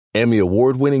Emmy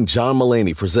award-winning John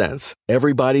Mulaney presents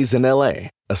Everybody's in L.A.,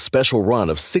 a special run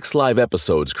of 6 live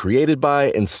episodes created by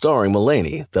and starring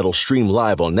Mulaney that'll stream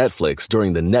live on Netflix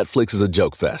during the Netflix is a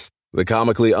Joke Fest. The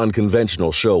comically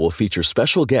unconventional show will feature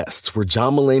special guests where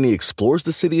John Mulaney explores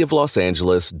the city of Los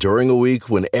Angeles during a week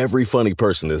when every funny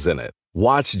person is in it.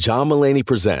 Watch John Mulaney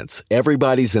Presents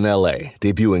Everybody's in L.A.,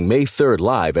 debuting May 3rd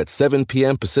live at 7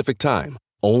 p.m. Pacific Time,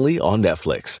 only on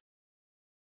Netflix.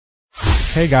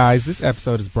 Hey guys, this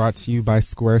episode is brought to you by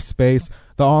Squarespace,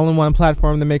 the all-in-one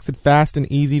platform that makes it fast and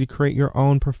easy to create your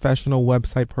own professional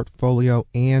website portfolio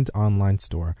and online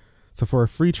store. So for a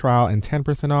free trial and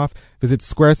 10% off, visit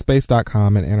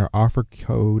squarespace.com and enter offer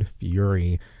code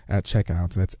FURY at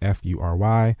checkout. So that's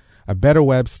F-U-R-Y. A better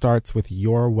web starts with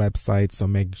your website, so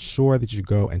make sure that you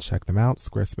go and check them out.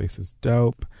 Squarespace is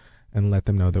dope, and let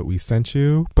them know that we sent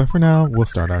you. But for now, we'll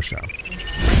start our show.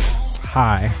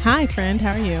 Hi. Hi, friend.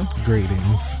 How are you?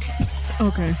 Greetings.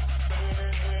 Okay.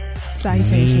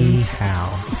 Salutations. Ni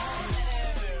hao.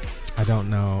 I don't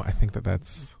know. I think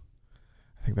that's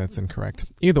incorrect.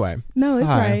 Either way. No, it's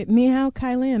Hi. right. Ni hao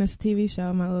Kai Lan. It's a TV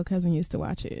show. My little cousin used to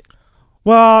watch it.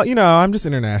 Well, you know, I'm just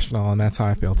international, and that's how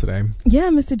I feel today. Yeah,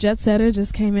 Mr. Jet Setter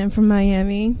just came in from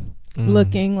Miami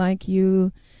looking like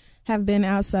you have been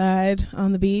outside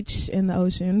on the beach in the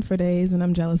ocean for days, and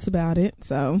I'm jealous about it.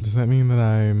 So Does that mean that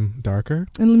I'm darker?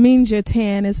 it means your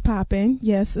tan is popping.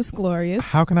 Yes, it's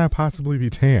glorious. How can I possibly be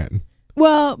tan?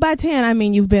 Well, by tan, I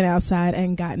mean you've been outside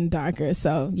and gotten darker.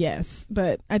 So yes,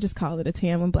 but I just call it a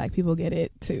tan when black people get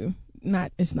it too.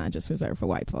 It's not just reserved for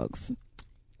white folks.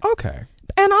 Okay.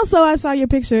 And also, I saw your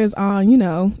pictures on,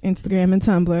 Instagram and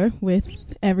Tumblr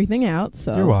with everything out.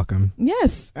 So You're welcome.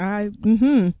 yes,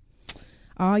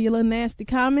 all your little nasty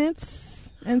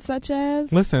comments and such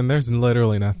as. Listen, there's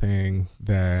literally nothing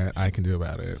that I can do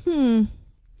about it.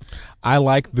 I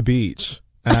like the beach,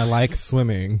 and I like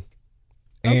swimming.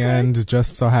 Okay. And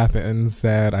just so happens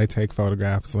that I take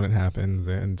photographs when it happens,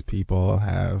 and people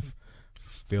have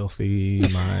filthy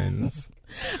minds.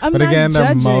 I'm but not again,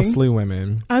 judging. they're mostly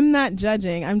women. I'm not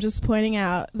judging. I'm just pointing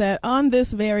out that on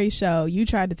this very show, you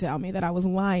tried to tell me that I was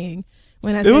lying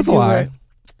when I said It was a you lie. were.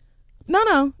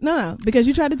 No. Because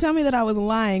you tried to tell me that I was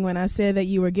lying when I said that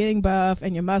you were getting buff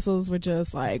and your muscles were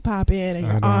just like popping and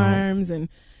your arms and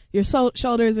your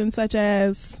shoulders and such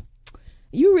as.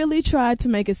 You really tried to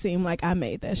make it seem like I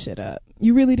made that shit up.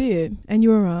 You really did. And you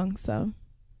were wrong. So,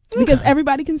 because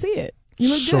everybody can see it. You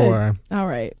look Sure. good. All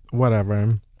right.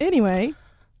 Whatever. Anyway.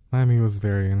 Miami was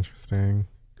very interesting.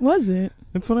 Was it?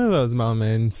 It's one of those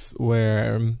moments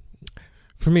where,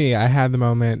 for me, I had the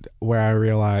moment where I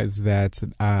realized that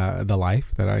the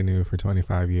life that I knew for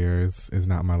 25 years is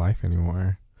not my life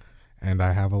anymore. And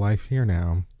I have a life here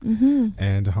now.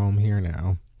 And a home here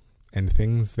now. And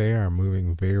things there are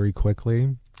moving very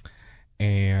quickly.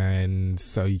 And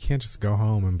so you can't just go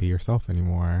home and be yourself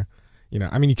anymore. You know,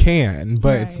 I mean, you can,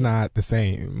 but it's not the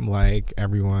same. Like,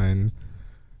 everyone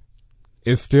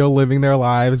is still living their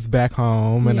lives back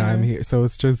home, and I'm here. So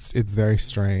it's very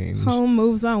strange. Home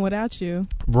moves on without you.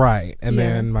 Right. And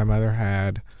then my mother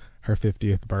had her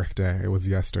 50th birthday. It was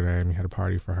yesterday, and we had a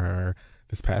party for her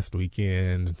this past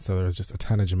weekend. So there was just a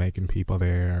ton of Jamaican people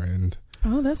there. And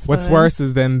that's what's fun. worse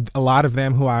is then a lot of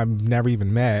them who I've never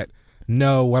even met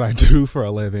know what I do for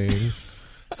a living.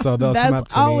 So they'll come up to me.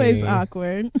 That's always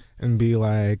awkward. And be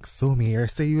like, so me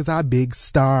say you was a big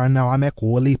star, now I make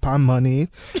whole heap of money.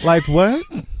 Like, what?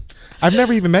 I've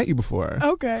never even met you before.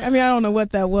 Okay. I mean, I don't know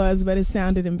what that was, but it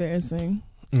sounded embarrassing.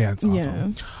 Yeah, it's awful.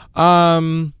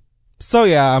 Yeah. So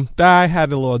yeah, I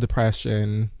had a little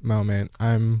depression moment.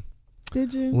 I'm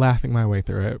Did you? laughing my way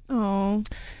through it. Oh.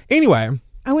 Anyway.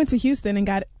 I went to Houston and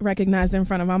got recognized in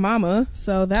front of my mama,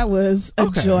 so that was a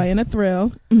joy and a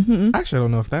thrill. Actually, I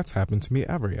don't know if that's happened to me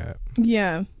ever yet.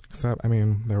 Yeah. Except, I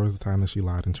mean, there was a time that she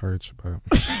lied in church, but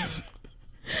I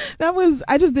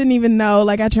just didn't even know.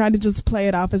 Like, I tried to just play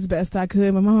it off as best I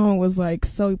could. My mom was like,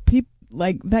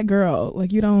 like, that girl,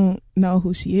 like, you don't know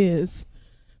who she is,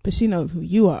 but she knows who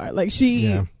you are. Like,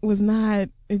 she was not,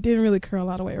 it didn't really curl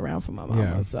all the way around for my mama.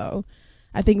 Yeah. So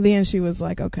I think then she was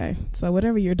like, okay, so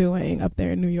whatever you're doing up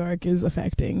there in New York is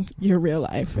affecting your real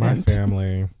life. My and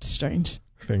family strange.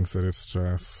 thinks that it's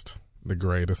just the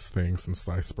greatest thing since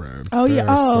sliced bread. Oh, They're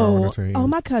yeah. so entertained.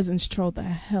 My cousins trolled the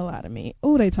hell out of me.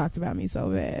 Oh, they talked about me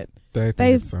so bad. They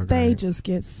think it's so great. They just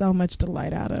get so much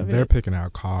delight out of They're it. picking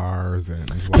out cars and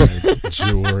like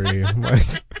jewelry.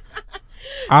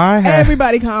 Like,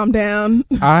 everybody calm down.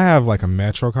 I have like a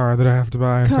Metro car that I have to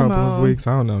buy in a Come couple of on. weeks.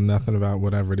 I don't know nothing about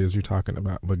whatever it is you're talking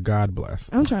about, but God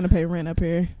bless. I'm trying to pay rent up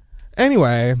here.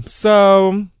 Anyway,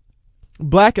 so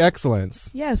Black excellence.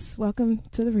 Yes, welcome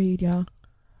to the read, y'all.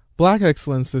 Black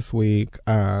excellence this week.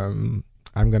 I'm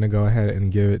going to go ahead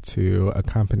and give it to a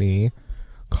company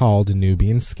called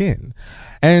Nubian Skin.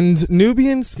 And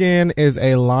Nubian Skin is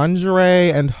a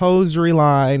lingerie and hosiery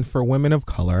line for women of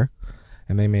color.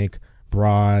 And they make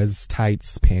bras,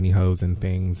 tights, pantyhose, and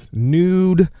things.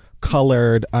 Nude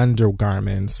colored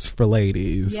undergarments for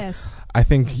ladies. Yes. I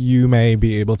think you may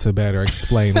be able to better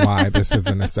explain why this is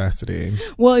a necessity.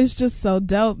 Well, it's just so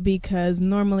dope because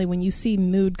normally when you see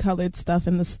nude colored stuff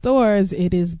in the stores,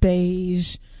 it is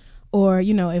beige or,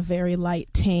 a very light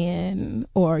tan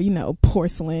or,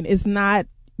 porcelain. It's not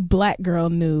black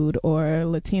girl nude or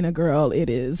Latina girl. It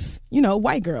is,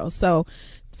 white girl. So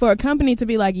for a company to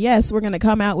be like, yes, we're going to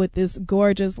come out with this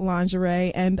gorgeous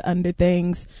lingerie and under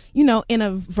things, in a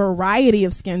variety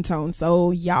of skin tones. So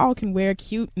y'all can wear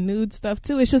cute nude stuff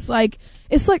too. It's just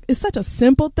it's such a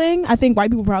simple thing. I think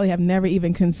white people probably have never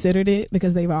even considered it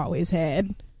because they've always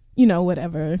had,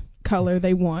 whatever color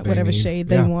they want, whatever shade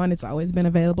they want. It's always been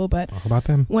available. But all about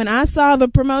them. When I saw the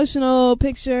promotional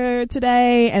picture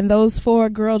today and those 4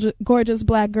 gorgeous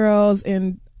black girls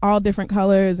in all different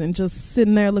colors and just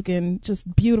sitting there looking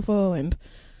just beautiful, and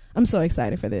I'm so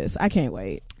excited for this. I can't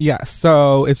wait. Yeah,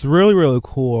 so it's really, really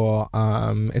cool.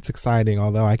 It's exciting,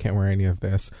 although I can't wear any of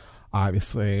this,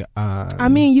 obviously. I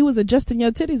mean, you was adjusting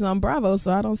your titties on Bravo,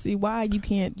 so I don't see why you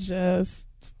can't just,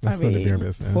 that's none of your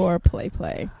business. For play.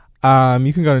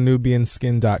 You can go to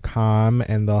nubianskin.com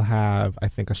and they'll have, I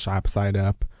think, a shop site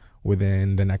up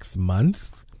within the next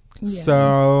month. Yeah.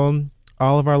 So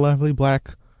all of our lovely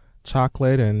black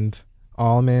chocolate and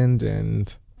almond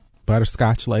and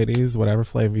butterscotch ladies, whatever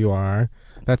flavor you are,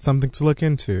 that's something to look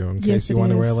into in case you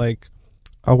want to wear like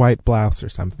a white blouse or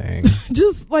something.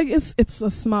 Just it's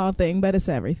a small thing, but it's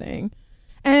everything.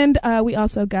 And we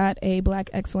also got a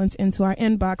Black Excellence into our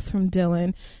inbox from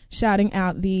Dylan, shouting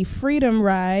out the Freedom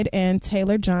Ride and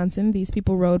Taylor Johnson. These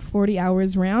people rode 40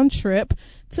 hours round trip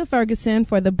to Ferguson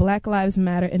for the Black Lives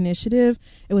Matter initiative.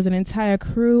 It was an entire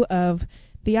crew of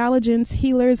theologians,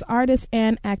 healers, artists,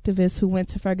 and activists who went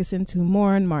to Ferguson to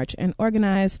mourn, march, and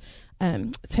organize.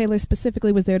 Taylor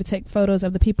specifically was there to take photos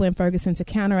of the people in Ferguson to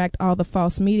counteract all the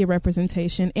false media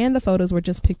representation, and the photos were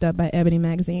just picked up by Ebony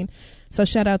Magazine. So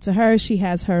shout out to her. She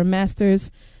has her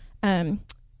master's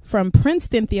from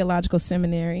Princeton Theological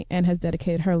Seminary and has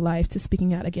dedicated her life to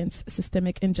speaking out against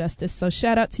systemic injustice. So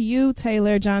shout out to you,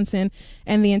 Taylor Johnson,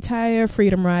 and the entire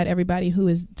Freedom Ride, everybody who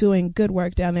is doing good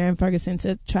work down there in Ferguson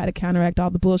to try to counteract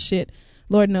all the bullshit.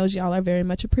 Lord knows y'all are very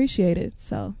much appreciated.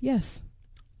 So, yes.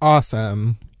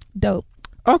 Awesome. Dope.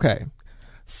 Okay.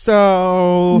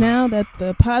 So now that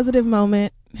the positive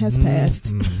moment has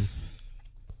passed.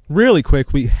 Really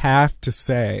quick, we have to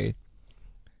say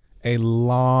a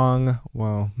long,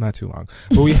 well, not too long,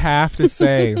 but we have to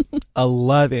say a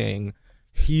loving,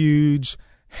 huge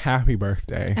happy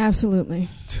birthday. Absolutely.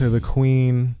 To the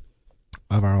queen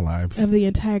of our lives. Of the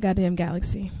entire goddamn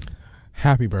galaxy.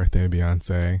 Happy birthday,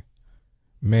 Beyonce.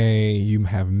 May you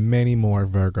have many more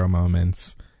Virgo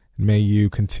moments. May you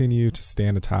continue to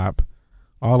stand atop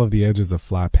all of the edges of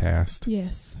fly past.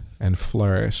 Yes. And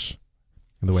flourish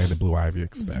in the way that Blue Ivy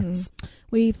expects. Mm-hmm.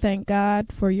 We thank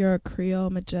God for your Creole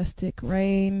majestic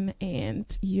reign and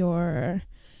your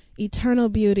eternal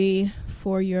beauty,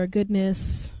 for your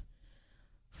goodness,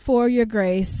 for your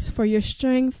grace, for your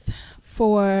strength,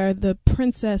 for the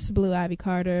Princess Blue Ivy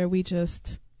Carter.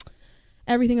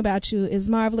 Everything about you is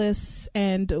marvelous,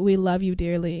 and we love you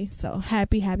dearly. So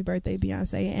happy birthday,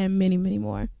 Beyonce, and many, many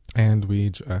more. And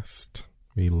we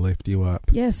lift you up.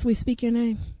 Yes, we speak your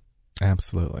name.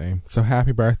 Absolutely. So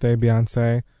happy birthday,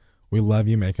 Beyonce. We love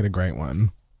you. Make it a great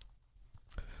one.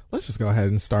 Let's just go ahead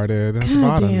and start it at the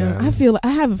bottom. Damn,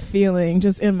 I have a feeling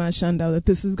just in my shundo that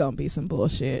this is gonna be some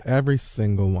bullshit. Every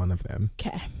single one of them.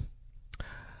 Okay.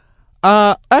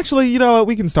 Actually, you know what?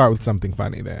 We can start with something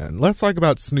funny then. Let's talk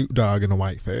about Snoop Dogg in a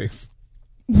white face.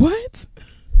 What?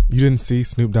 You didn't see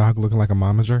Snoop Dogg looking like a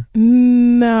momager?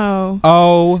 No.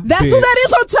 Oh, that's who that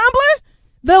is on Tumblr?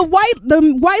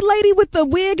 The white lady with the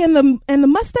wig and the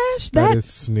mustache? That is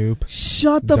Snoop.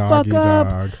 Shut the fuck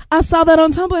up. I saw that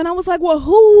on Tumblr and I was like, well,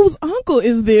 whose uncle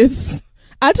is this?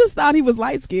 I just thought he was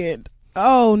light skinned.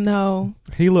 Oh no.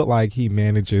 He looked like he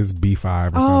manages B5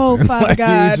 or something. Oh, Father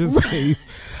God.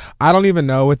 I don't even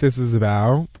know what this is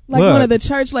about. Like one of the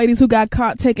church ladies who got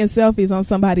caught taking selfies on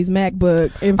somebody's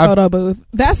MacBook in photo booth.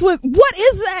 That's what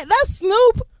is that? That's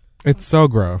Snoop. It's so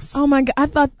gross. Oh my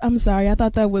God. I'm sorry. I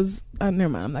thought that was, never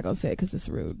mind. I'm not going to say it because it's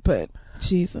rude, but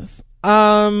Jesus.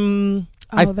 I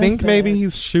think maybe he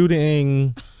has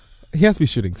to be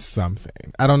shooting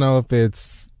something. I don't know if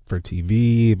it's for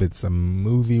TV, if it's a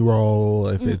movie role,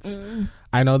 if it's,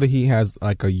 I know that he has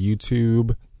like a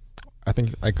YouTube I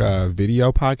think like a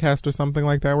video podcast or something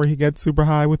like that where he gets super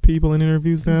high with people and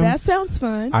interviews them. That sounds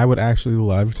fun. I would actually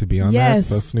love to be on that.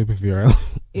 So Snoop, if you're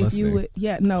if you would,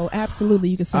 no, absolutely,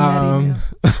 you can send that email.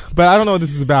 But I don't know what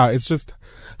this is about. It's just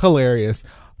hilarious.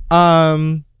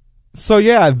 So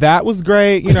yeah, that was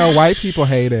great. You know, white people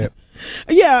hate it.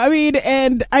 Yeah, I mean,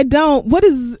 and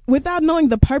without knowing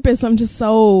the purpose,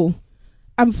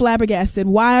 I'm flabbergasted.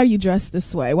 Why are you dressed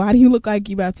this way? Why do you look like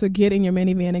you about to get in your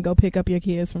minivan and go pick up your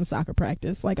kids from soccer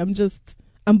practice? Like, I'm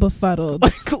befuddled.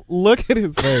 Like, look at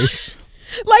his face.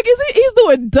 Like, he's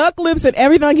doing duck lips and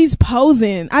everything. He's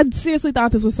posing. I seriously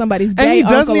thought this was somebody's gay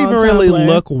uncle on Tumblr. And he doesn't even really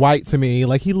look white to me.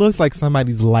 Like, he looks like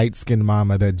somebody's light-skinned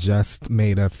mama that just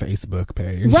made a Facebook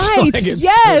page. Right. Like,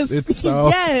 yes.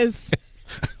 Yes.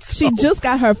 She just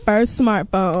got her first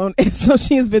smartphone, and so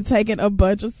she has been taking a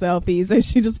bunch of selfies, and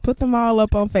she just put them all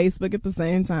up on Facebook at the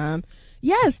same time.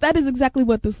 Yes, that is exactly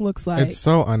what this looks like. It's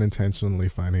so unintentionally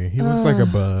funny. He looks like a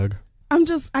bug.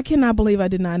 I cannot believe I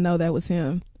did not know that was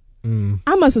him.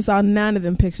 I must have saw none of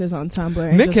them pictures on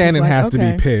Tumblr. Nick Cannon has to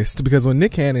be pissed, because when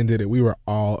Nick Cannon did it, we were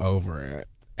all over it.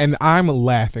 And I'm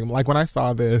laughing. Like, when I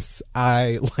saw this,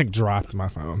 I like dropped my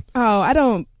phone. Oh, I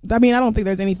don't think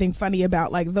there's anything funny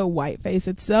about like the whiteface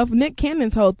itself. Nick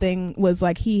Cannon's whole thing was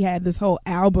like he had this whole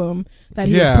album that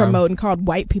he was promoting called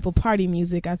White People Party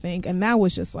Music, I think. And that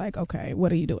was just like, okay,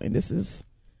 what are you doing? This is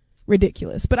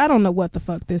ridiculous. But I don't know what the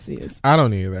fuck this is. I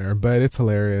don't either, but it's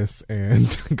hilarious,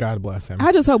 and God bless him.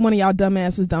 I just hope one of y'all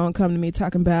dumbasses don't come to me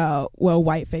talking about, well,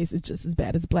 whiteface is just as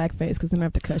bad as blackface, because then I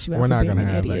have to cuss you out. We're for not being going to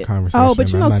an have idiot. that conversation. Oh,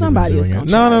 but you know somebody is going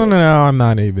to No, I'm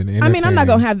not even. I mean, I'm not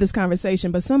going to have this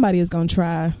conversation, but somebody is going to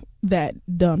try that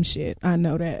dumb shit. I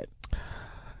know that.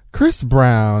 Chris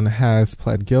Brown has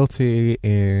pled guilty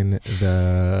in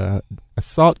the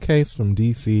assault case from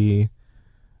D.C.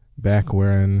 back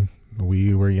when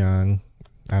we were young.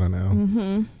 I don't know.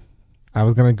 Mm-hmm. I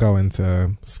was going to go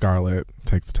into Scarlet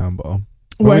Takes Tumble.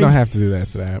 But we don't have to do that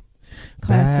today.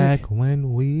 Classic. Back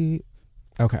when we...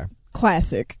 Okay.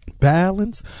 Classic.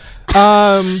 Balance.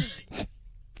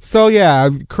 So, yeah,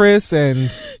 Chris and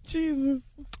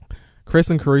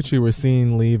Karrueche were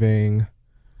seen leaving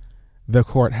the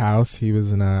courthouse. He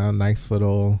was in a nice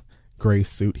little gray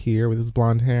suit here with his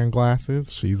blonde hair and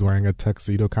glasses. She's wearing a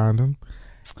tuxedo condom.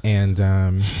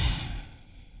 And...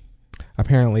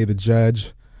 apparently, the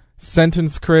judge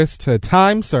sentenced Chris to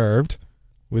time served,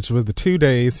 which was the 2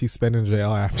 days he spent in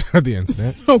jail after the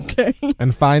incident. Okay.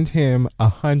 And fined him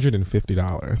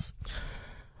 $150.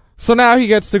 So now he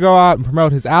gets to go out and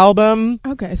promote his album.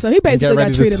 Okay, so he basically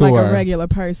got treated like a regular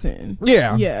person.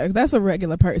 Yeah. Yeah, that's a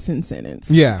regular person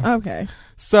sentence. Yeah. Okay.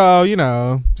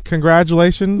 So,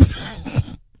 congratulations,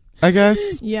 I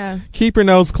guess. Yeah. Keep your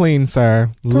nose clean, sir.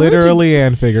 Literally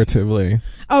and figuratively.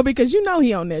 Oh, because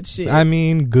he on that shit. I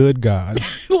mean, good God.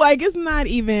 Like, it's not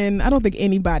even, I don't think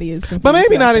anybody is confused. But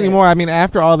maybe not anymore. I mean,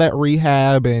 after all that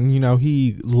rehab and,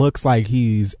 he looks like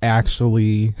he's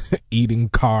actually eating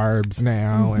carbs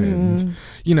now. Mm-hmm.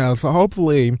 And, so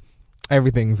hopefully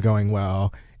everything's going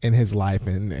well in his life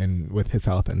and with his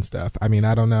health and stuff. I mean,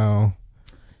 I don't know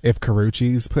if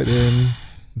Karrueche's put in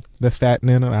the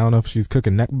fattening. I don't know if she's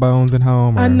cooking neck bones at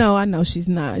home. I know she's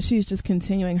not. She's just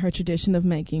continuing her tradition of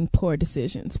making poor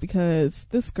decisions, because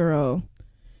this girl,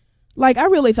 like, I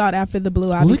really thought after the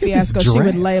Blue Ivy fiasco she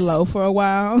would lay low for a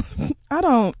while. I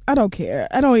don't care.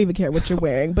 I don't even care what you're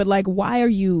wearing. But like, why are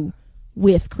you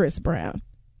with Chris Brown?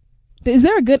 Is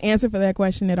there a good answer for that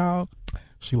question at all?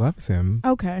 She loves him.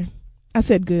 Okay. I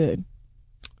said good.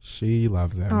 She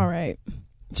loves him. All right.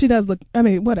 She does look, I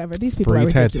mean, whatever. These people Free are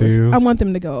ridiculous. Tattoos. I want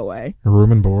them to go away.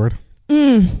 Room and board.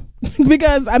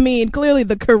 Because, I mean, clearly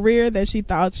the career that she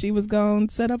thought she was going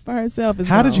to set up for herself is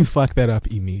How did you fuck that up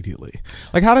immediately?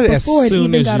 Like, how did as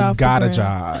soon as you got a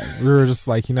job, we were just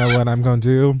like, you know what I'm going to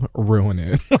do? Ruin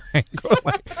it.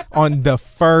 like, on the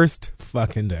first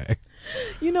fucking day.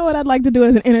 You know what I'd like to do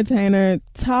as an entertainer?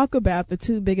 Talk about the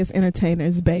two biggest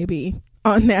entertainers, baby,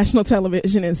 on national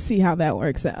television and see how that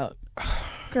works out.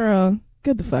 Girl,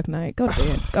 good the fuck night. Go to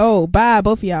bed. Go. Bye,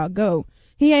 both of y'all. Go.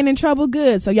 He ain't in trouble,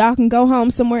 good. So y'all can go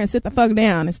home somewhere and sit the fuck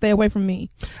down and stay away from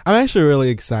me. I'm actually really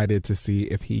excited to see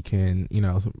if he can,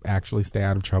 actually stay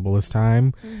out of trouble this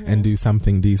time and do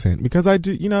something decent. Because I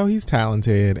do, he's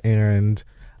talented and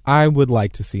I would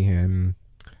like to see him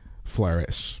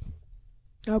flourish.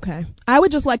 Okay. I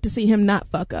would just like to see him not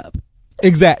fuck up.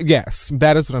 Exactly. Yes.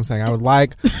 That is what I'm saying. I would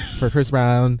like for Chris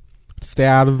Brown to stay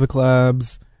out of the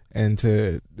clubs and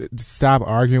to stop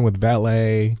arguing with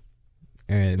valet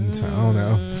and, I don't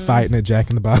know, fighting at Jack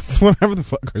in the Box, whatever the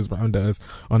fuck Chris Brown does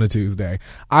on a Tuesday.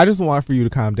 I just want for you to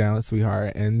calm down,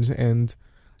 sweetheart, and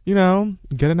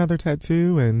get another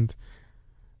tattoo and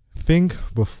think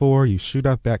before you shoot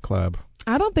up that club.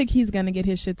 I don't think he's going to get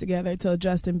his shit together until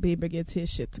Justin Bieber gets his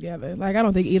shit together. Like, I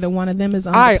don't think either one of them is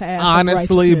on the path I honestly of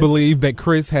righteousness. believe that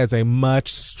Chris has a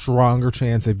much stronger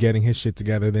chance of getting his shit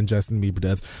together than Justin Bieber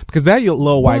does. Because that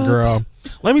little white girl,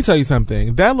 let me tell you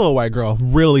something. That little white girl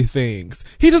really thinks.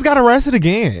 He just got arrested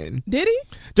again. Did he?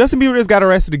 Justin Bieber just got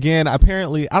arrested again.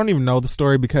 Apparently, I don't even know the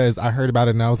story because I heard about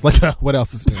it and I was like, what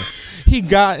else is new? He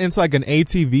got into like an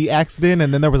ATV accident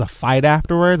and then there was a fight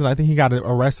afterwards and I think he got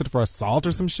arrested for assault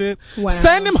or some shit. Wow.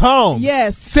 Send him home.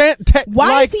 Yes.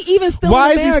 Why is he even still Why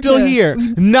in is he America? still here?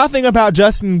 Nothing about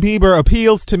Justin Bieber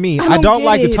appeals to me. I don't get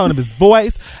like the it. tone of his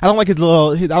voice. I don't like I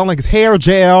don't like his hair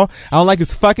gel. I don't like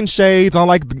his fucking shades. I don't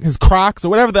like his Crocs or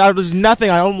whatever. There's nothing.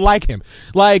 I don't like him.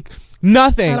 Like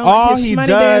nothing. I don't All like his he Shmoney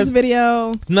does, Dance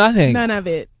video. nothing. None of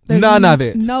it. None of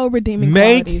it. No redeeming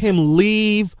Make qualities. him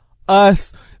leave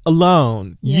us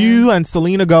alone. Yeah. You and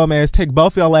Selena Gomez take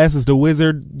both y'all asses to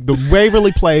the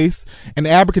Waverly Place and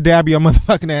abracadabra your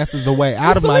motherfucking asses the way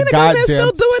out of my Selena Gomez goddamn.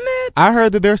 still doing that? I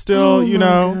heard that they're still, Oh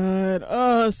my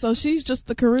God. So she's just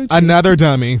the Karuchi. another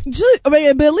dummy. But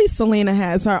at least Selena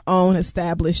has her own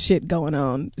established shit going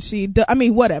on.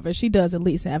 Whatever. She does at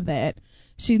least have that.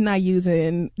 She's not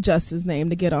using Justin's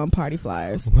name to get on party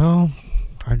flyers. Well,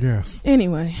 I guess.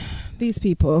 Anyway, these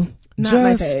people, not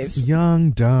my faves. Just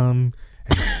young, dumb,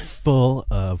 and full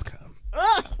of cum.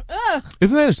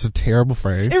 Isn't that just a terrible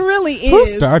phrase? It really is. Who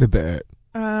started that?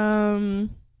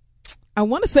 I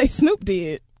want to say Snoop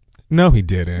did. No, he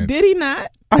didn't. Did he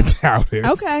not? I doubt it.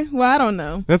 Okay. Well, I don't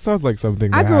know. That sounds like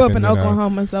something I that grew up in happened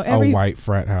Oklahoma, so a white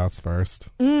frat house first.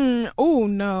 Oh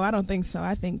no, I don't think so.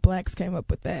 I think blacks came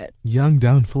up with that. Young,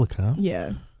 dumb, full of cum?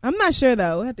 Yeah. I'm not sure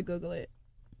though. We'll have to Google it.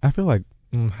 I feel like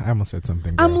I almost said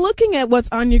something I'm gross. looking at what's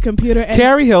on your computer and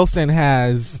Carrie Hilson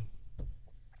has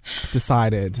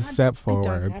decided to step I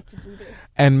forward don't have to do this.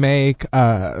 and make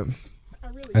a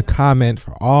comment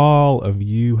for all of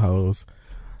you hoes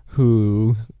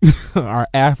who are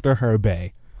after her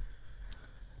bae.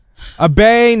 A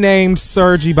bae named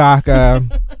Serge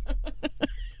Ibaka,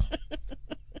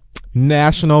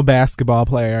 national basketball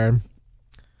player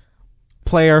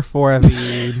for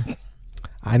the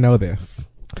I know this.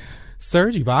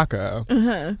 Serge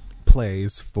Ibaka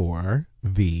plays for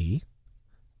the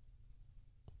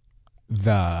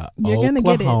You're gonna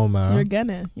get it. Oklahoma You're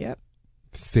gonna. Yep.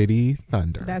 City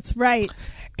Thunder. That's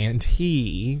right. And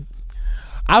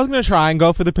I was going to try and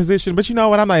go for the position, but you know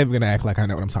what? I'm not even going to act like I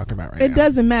know what I'm talking about right now. It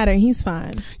doesn't matter. He's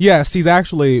fine. Yes, he's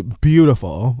actually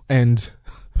beautiful and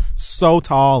so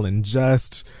tall and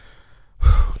just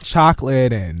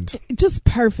chocolate and Just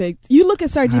perfect. You look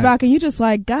at Serge Ibaka and you just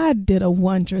like, God did a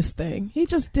wondrous thing. He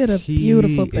just did a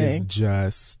beautiful thing. He is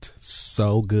just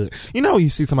so good. You know, you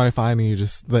see somebody fine and you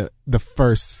just the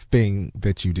first thing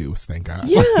that you do is thank God.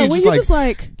 Yeah, Like, when you're just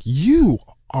like, you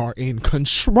are in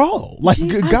control. Like gee,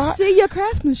 good I God, see your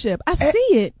craftsmanship. I see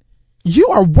it. you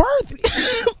are worthy.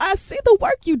 I see the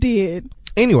work you did.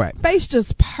 Anyway, Face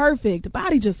just perfect.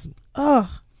 Body just,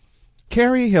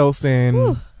 Carrie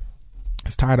Hilson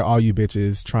is tired of all you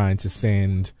bitches trying to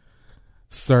send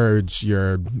Serge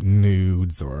your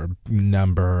nudes or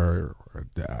number or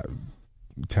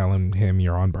telling him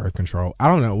you're on birth control. I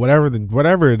don't know.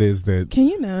 Whatever it is that Can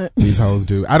you not? these hoes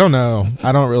do. I don't know.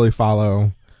 I don't really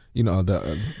follow,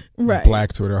 the Right.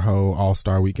 Black Twitter hoe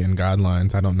All-Star Weekend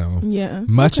guidelines. I don't know Yeah.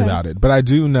 much Okay. about it. But I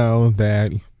do know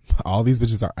that all these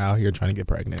bitches are out here trying to get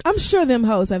pregnant. I'm sure them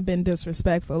hoes have been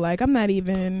disrespectful. Like, I'm not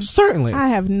even, Certainly. I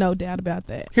have no doubt about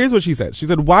that. Here's what she said. She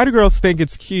said, why do girls think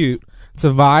it's cute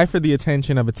to vie for the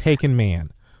attention of a taken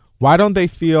man? Why don't they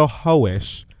feel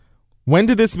hoish? When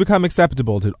did this become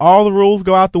acceptable? Did all the rules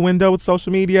go out the window with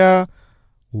social media?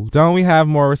 Don't we have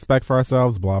more respect for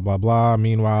ourselves? Blah, blah, blah.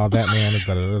 Meanwhile, that man is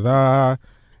da-da-da-da.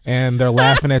 And they're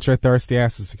laughing at your thirsty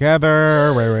asses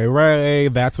together. Ray.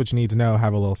 That's what you need to know.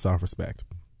 Have a little self-respect.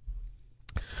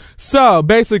 So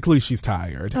basically, she's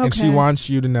tired. And she Okay. wants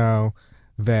you to know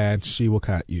that she will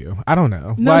cut you. I don't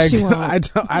know. No, she won't. I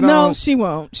don't. No, she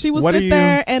won't. She will What are sit you-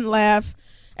 there and laugh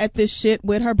at this shit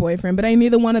with her boyfriend, but ain't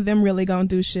neither one of them really gonna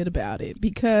do shit about it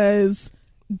because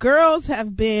girls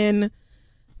have been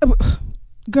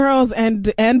girls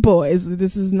and boys.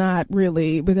 This is not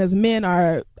really because men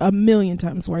are a million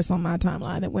times worse on my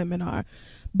timeline than women are.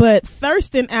 But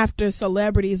thirsting after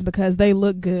celebrities because they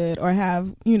look good or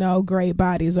have, great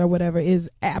bodies or whatever is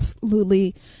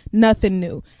absolutely nothing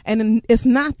new. And it's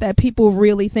not that people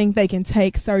really think they can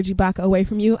take Serge Ibaka away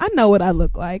from you. I know what I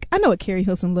look like. I know what Carrie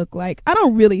Hilson looked like. I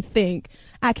don't really think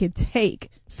I could take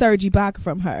Serge Ibaka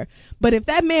from her. But if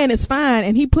that man is fine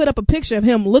and he put up a picture of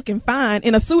him looking fine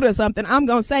in a suit or something, I'm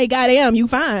going to say, goddamn, you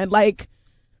fine. Like,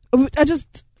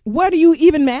 what are you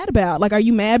even mad about? Like, are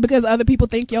you mad because other people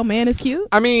think your man is cute?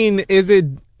 I mean, is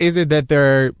it that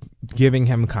they're giving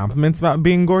him compliments about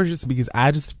being gorgeous? Because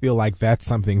I just feel like that's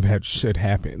something that should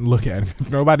happen. Look at him.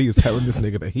 If nobody is telling this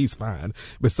nigga that he's fine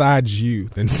besides you,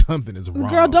 then something is wrong.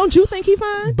 Girl, don't you think he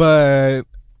fine? But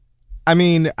I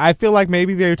mean, I feel like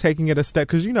maybe they're taking it a step,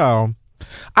 because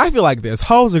I feel like this: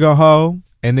 hoes are gonna hoe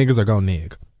and niggas are gonna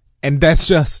nig, and that's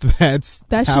just how just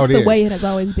it the is. way it has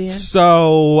always been.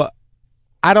 So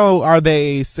are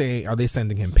they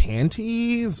sending him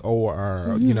panties, or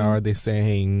are they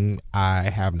saying I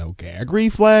have no gag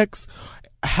reflex?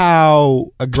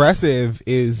 How aggressive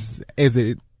is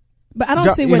it? But I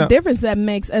don't see what difference that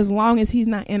makes. As long as he's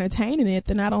not entertaining it,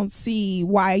 then I don't see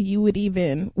why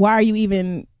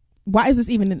is this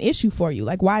even an issue for you?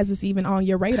 Like, why is this even on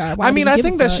your radar? I mean, I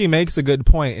think that she makes a good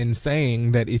point in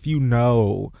saying that if you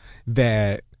know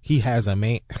that he has a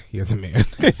man.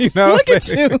 Look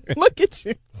at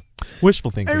you.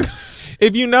 Wishful thinking.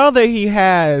 If you know that he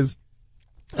has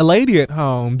a lady at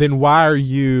home, then why are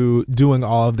you doing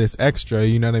all of this extra?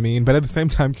 You know what I mean? But at the same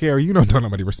time, Carrie, don't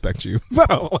nobody respect you.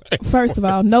 So, first of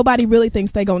all, nobody really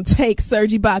thinks they gonna take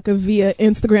Serge Ibaka via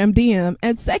Instagram DM.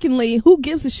 And secondly, who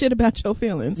gives a shit about your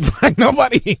feelings? Like,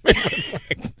 nobody. When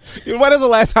is the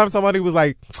last time somebody was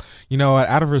like, you know what,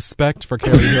 out of respect for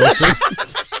Carrie Hilson?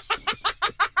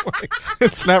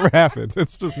 It's never happened.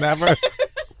 It's just never.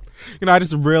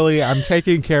 I'm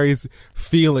taking Carrie's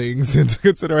feelings into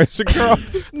consideration. Girl,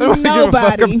 nobody give a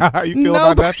fuck about how you feel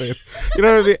about nothing. You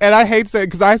know what I mean? And I hate saying,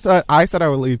 because I said I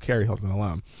would leave Carrie Hilson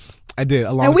alone. I did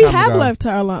a long time ago. And we have left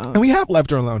her alone. And we have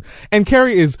left her alone. And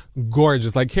Carrie is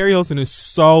gorgeous. Like, Carrie Hilson is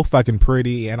so fucking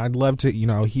pretty, and I'd love to,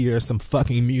 hear some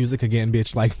fucking music again,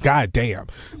 bitch. Like, goddamn.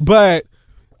 But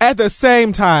at the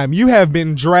same time, you have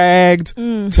been dragged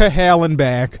to hell and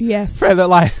back. Yes.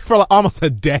 For almost a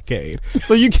decade.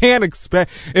 So you can't expect,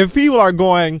 if people are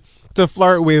going to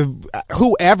flirt with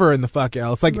whoever in the fuck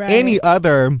else, like any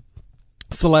other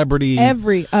celebrity.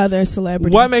 Every other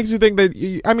celebrity. What makes you think that,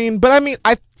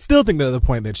 I still think that the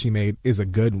point that she made is a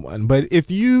good one. But if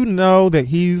you know that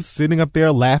he's sitting up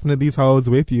there laughing at these hoes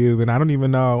with you, then I don't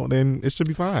even know, then it should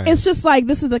be fine. It's just like,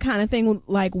 this is the kind of thing,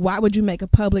 like, why would you make a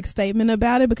public statement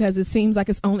about it? Because it seems like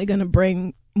it's only going to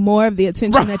bring more of the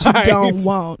attention that you don't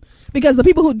want. Because the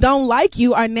people who don't like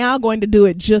you are now going to do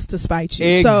it just to spite you.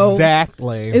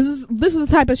 Exactly. So this is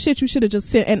the type of shit you should have just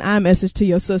sent an iMessage to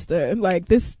your sister. Like,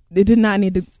 this, it did not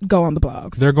need to go on the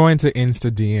blogs. They're going to Insta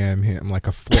DM him like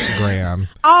a flipgram.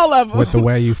 All of them. With the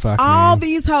way you fuck all me.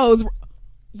 These hoes.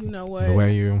 You know what? The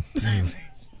way you.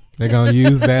 They're going to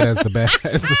use that as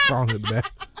the song of the best.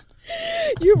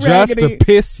 You just to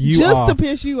piss you off. Just to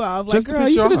piss you off. Like, girl,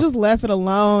 you should have just left it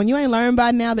alone. You ain't learned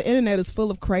by now the internet is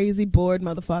full of crazy, bored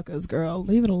motherfuckers, girl.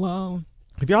 Leave it alone.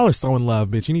 If y'all are so in love,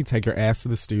 bitch, you need to take your ass to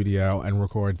the studio and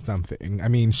record something. I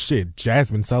mean, shit,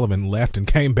 Jasmine Sullivan left and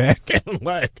came back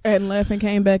and left and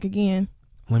came back again.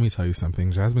 Let me tell you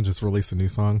something. Jasmine just released a new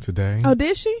song today. Oh,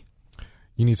 did she?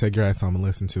 You need to take your ass home and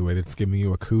listen to it. It's giving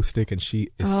you acoustic, and she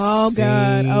is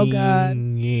God.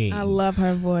 I love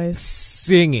her voice.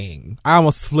 Singing. I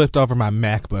almost flipped over my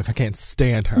MacBook. I can't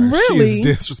stand her. Really? She's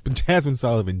disrespectful. Jasmine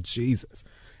Sullivan, Jesus.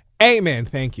 Amen.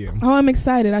 Thank you. Oh, I'm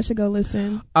excited. I should go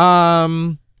listen.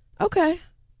 Okay.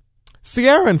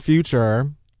 Ciara and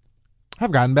Future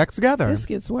have gotten back together. This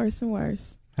gets worse and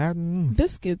worse.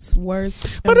 This gets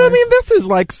worse. But I mean, this is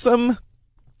like some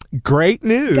great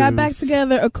news. Got back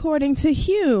together according to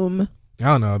Hume. I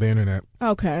don't know, the internet.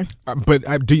 Okay.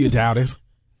 But do you doubt it?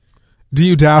 Do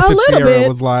you doubt that Ciara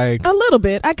was like... A little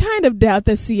bit. I kind of doubt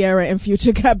that Ciara and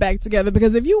Future got back together,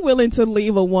 because if you're willing to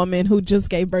leave a woman who just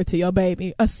gave birth to your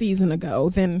baby a season ago,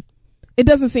 then it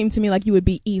doesn't seem to me like you would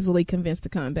be easily convinced to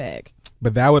come back.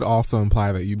 But that would also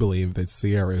imply that you believe that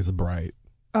Ciara is bright.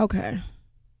 Okay.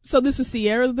 So this is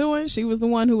Ciara's doing? She was the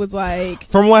one who was like...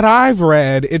 From what I've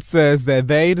read, it says that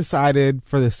they decided,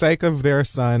 for the sake of their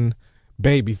son,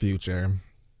 baby Future,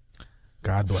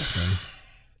 God bless him.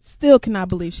 Still cannot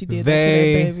believe she did that to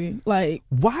that baby. Like,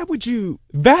 why would you?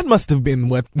 That must have been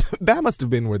where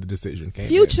the decision came.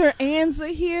 Future and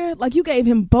Zahir, like, you gave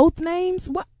him both names.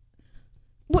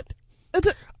 What?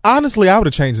 Honestly, I would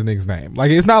have changed the nigga's name.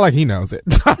 Like, it's not like he knows it.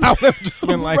 I would have just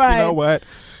been like, right. You know what,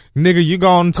 nigga, you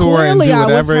go on tour Clearly and do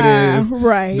whatever it is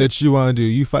right. that you want to do.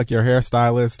 You fuck your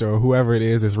hairstylist or whoever it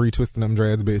is that's retwisting them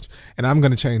dreads, bitch. And I'm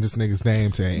gonna change this nigga's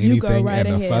name to anything. You go right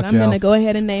and ahead. I'm gonna go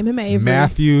ahead and name him Avery.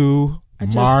 Matthew.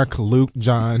 Mark, Luke,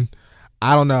 John.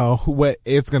 I don't know what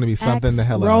it's going to be. Something Acts, the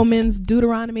hell else. Romans,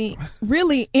 Deuteronomy,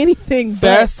 really anything.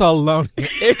 Thessalonians.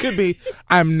 It could be.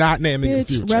 I'm not naming it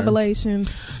Future.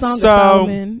 Revelations, Song of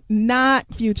Solomon, not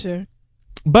Future.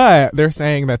 But they're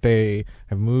saying that they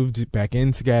have moved back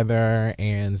in together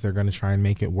and they're going to try and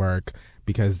make it work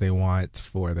because they want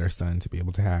for their son to be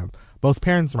able to have both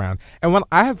parents around. And when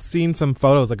I have seen some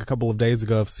photos like a couple of days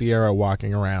ago of Sierra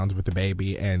walking around with the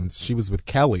baby, and she was with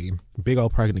Kelly, big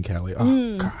old pregnant Kelly.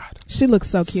 Oh, God. She looks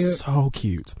so cute. So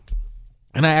cute.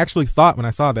 And I actually thought when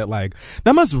I saw that, like,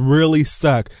 that must really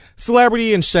suck.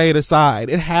 Celebrity and shade aside,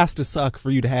 it has to suck for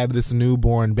you to have this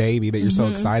newborn baby that you're so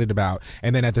excited about,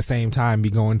 and then at the same time be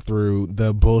going through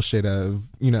the bullshit of,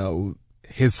 you know,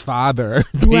 his father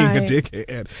being a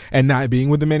dickhead and not being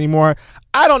with him anymore.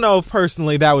 I don't know if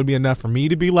personally that would be enough for me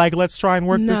to be like, let's try and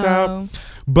work this out.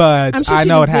 But sure I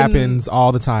know it happens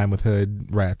all the time with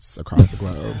hood rats across the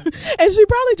globe. And she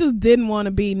probably just didn't want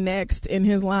to be next in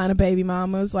his line of baby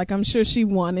mamas. Like, I'm sure she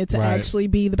wanted to actually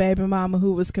be the baby mama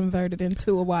who was converted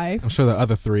into a wife. I'm sure the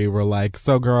other three were like,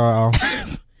 so girl,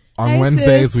 on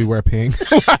Wednesdays we wear pink.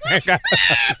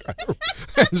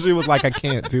 And she was like, I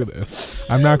can't do this.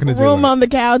 I'm not going to do it. Room on the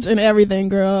couch and everything,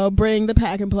 girl. Bring the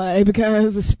pack and play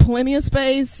because there's plenty of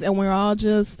space and we're all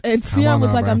just. And Sierra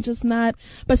was like, I'm just not.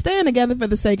 But staying together for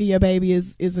the sake of your baby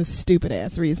is a stupid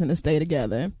ass reason to stay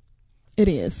together. It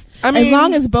is. I mean, as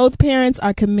long as both parents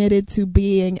are committed to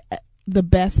being the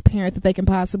best parent that they can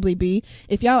possibly be.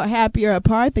 If y'all are happier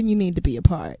apart, then you need to be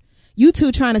apart. You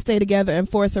two trying to stay together and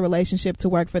force a relationship to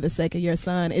work for the sake of your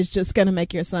son is just going to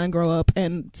make your son grow up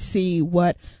and see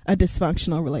what a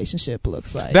dysfunctional relationship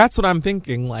looks like. That's what I'm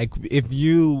thinking. Like, if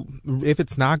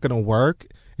it's not going to work,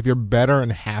 if you're better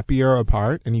and happier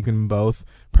apart and you can both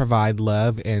provide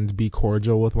love and be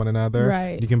cordial with one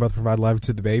another, you can both provide love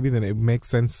to the baby, then it makes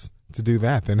sense to do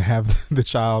that than have the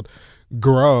child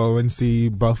grow and see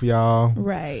both of y'all.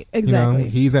 Right, exactly. You know,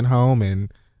 he's at home and,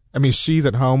 I mean, she's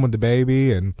at home with the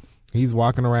baby and he's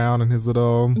walking around in his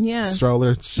little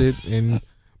stroller shit, and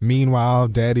meanwhile,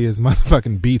 daddy is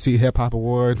motherfucking BT Hip Hop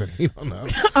Awards, and he don't know.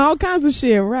 All kinds of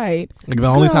shit, right. Like, the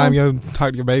only time you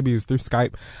talk to your baby is through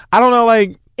Skype. I don't know,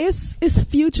 like... It's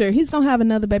future. He's going to have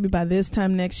another baby by this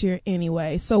time next year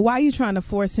anyway, so why are you trying to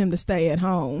force him to stay at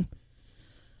home?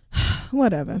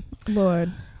 Whatever.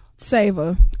 Lord. Save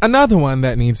her. Another one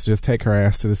that needs to just take her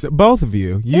ass to the... Both of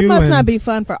you. It must not be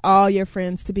fun for all your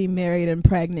friends to be married and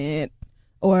pregnant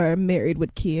or married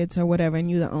with kids or whatever,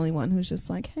 and you're the only one who's just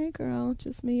like, hey girl,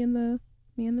 just me and the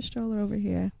stroller over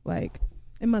here. Like,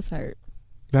 it must hurt.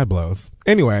 That blows.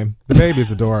 Anyway, the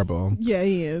baby's adorable. Yeah,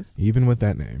 he is. Even with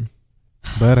that name.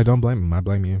 But I don't blame him. I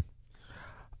blame you.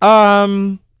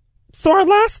 So our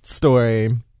last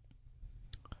story,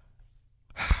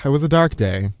 it was a dark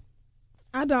day.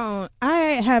 I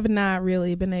have not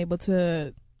really been able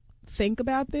to think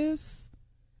about this.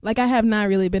 Like, I have not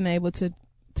really been able to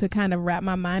kind of wrap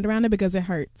my mind around it because it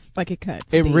hurts. Like, it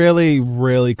cuts It deep. really,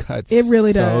 really cuts. It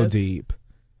really so does. Deep.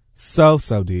 So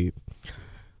deep.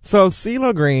 So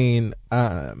CeeLo Green,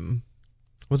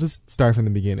 we'll just start from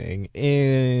the beginning.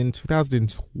 In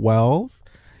 2012,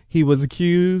 he was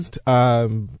accused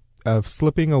of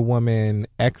slipping a woman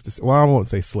ecstasy. Well, I won't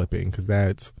say slipping because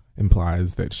that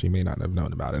implies that she may not have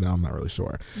known about it. I'm not really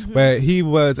sure. Mm-hmm. But he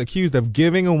was accused of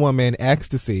giving a woman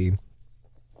ecstasy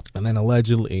and then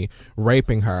allegedly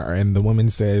raping her. And the woman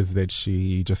says that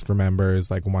she just remembers,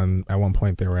 like, at one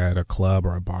point they were at a club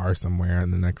or a bar somewhere,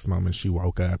 and the next moment she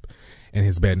woke up in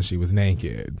his bed and she was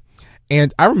naked.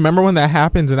 And I remember when that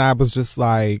happened, and I was just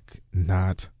like,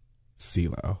 not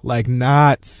CeeLo. Like,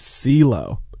 not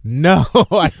CeeLo. No,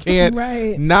 I can't.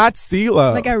 Right. Not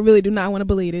CeeLo. Like, I really do not want to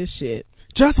believe this shit.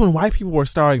 Just when white people were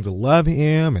starting to love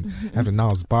him, and after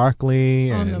Gnarls Barkley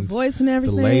and On The Voice and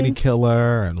everything. The Lady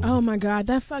Killer. And oh my God,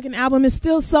 that fucking album is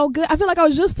still so good. I feel like I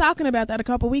was just talking about that a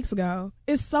couple weeks ago.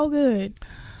 It's so good.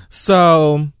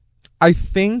 So I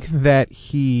think that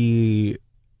he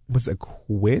was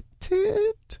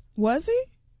acquitted. Was he?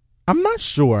 I'm not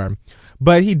sure,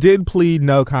 but he did plead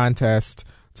no contest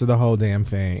to the whole damn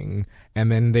thing, and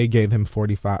then they gave him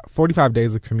 45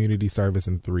 days of community service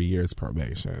and 3 years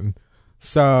probation.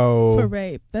 So for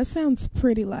rape. That sounds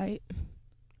pretty light.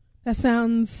 That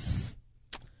sounds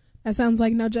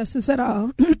like no justice at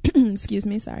all. Excuse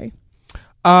me, sorry.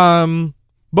 But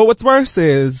what's worse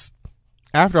is,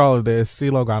 after all of this,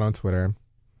 CeeLo got on Twitter.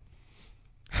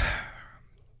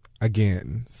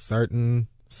 Again, certain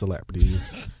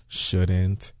celebrities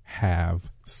shouldn't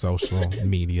have social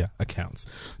media accounts.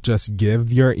 Just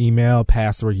give your email,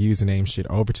 password, username shit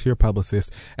over to your publicist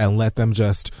and let them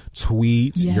just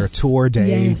tweet your tour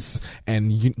dates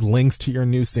and links to your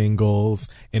new singles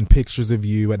and pictures of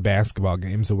you at basketball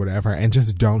games or whatever, and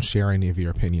just don't share any of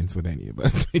your opinions with any of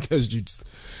us because you just...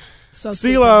 So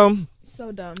CeeLo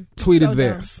so dumb. tweeted so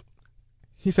this. Dumb.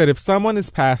 He said, if someone is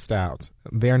passed out,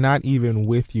 they're not even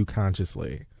with you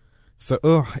consciously. So,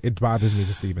 it bothers me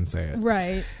just to even say it.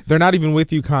 Right. They're not even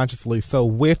with you consciously. So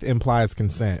with implies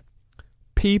consent.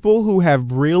 People who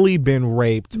have really been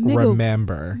raped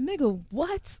remember. Nigga,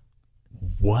 what?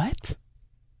 What?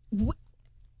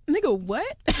 Nigga,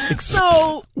 what?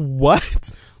 So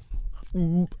what?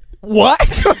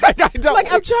 What?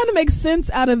 I'm trying to make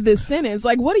sense out of this sentence.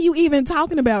 Like, what are you even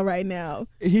talking about right now?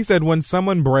 He said when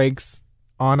someone breaks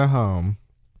on a home,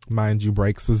 mind you,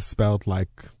 breaks was spelled like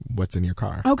what's in your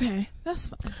car. Okay, that's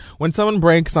fine. When someone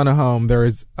breaks on a home, there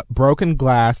is broken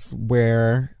glass.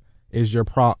 Where is your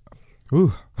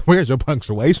where's your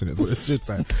punctuation is what it should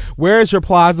say. Where is your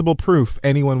plausible proof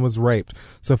anyone was raped?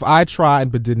 So if I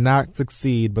tried but did not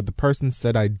succeed, but the person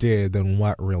said I did, then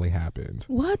what really happened?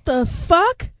 What the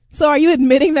fuck? So are you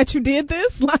admitting that you did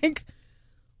this? Like,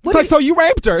 so you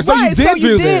raped her. So right, you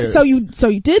did this. So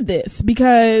you did this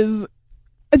because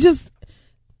it just.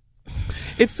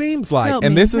 It seems like, help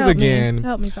and me, this is again,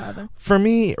 help me, Father. For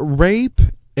me, rape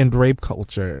and rape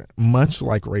culture, much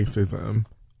like racism,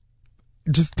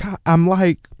 I'm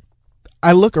like,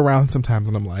 I look around sometimes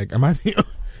and I'm like,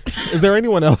 is there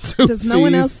anyone else who does no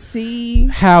one else see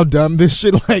how dumb this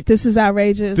shit? Like, this is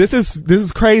outrageous. This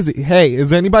is crazy. Hey,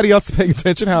 is anybody else paying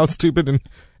attention how stupid and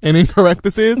incorrect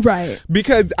this is? Right.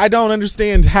 Because I don't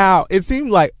understand how it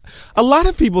seemed like a lot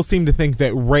of people seem to think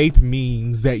that rape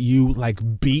means that you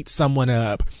like beat someone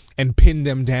up and pin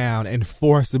them down and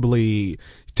forcibly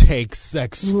take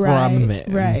sex from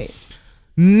them. Right.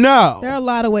 No. There are a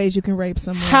lot of ways you can rape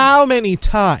someone. How many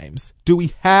times do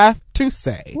we have to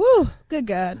say? Woo, good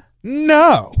God.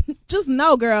 No. Just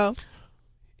no, girl.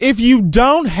 If you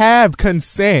don't have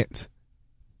consent,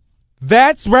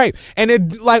 that's rape. And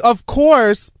it, like, of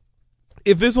course,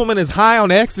 if this woman is high on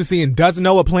ecstasy and doesn't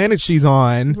know what planet she's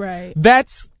on, right?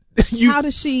 That's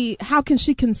how can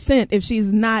she consent if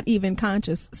she's not even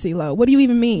conscious, CeeLo? What do you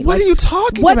even mean? What are you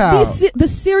talking about? The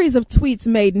series of tweets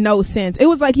made no sense. It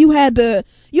was like you had to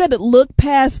look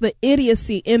past the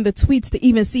idiocy in the tweets to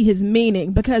even see his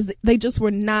meaning, because they just were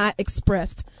not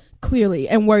expressed clearly,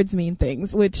 and words mean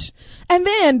things. And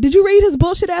then, did you read his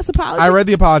bullshit ass apology? I read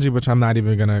the apology, which I'm not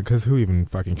even gonna, because who even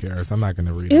fucking cares? I'm not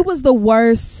gonna read it. It was the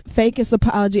worst, fakest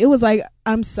apology. It was like,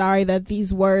 I'm sorry that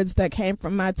these words that came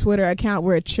from my Twitter account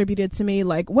were attributed to me.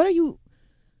 Like, what are you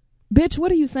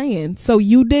saying? So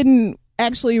you didn't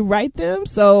actually write them?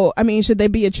 So, I mean, should they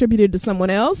be attributed to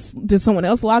someone else? Did someone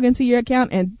else log into your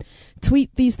account and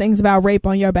tweet these things about rape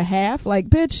on your behalf? Like,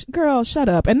 bitch, girl, shut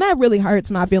up. And that really hurts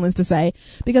my feelings to say,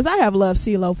 because I have loved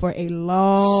CeeLo for a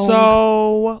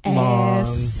long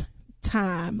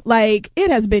time. Like,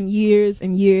 it has been years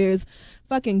and years.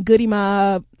 Fucking Goody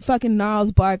Mob, fucking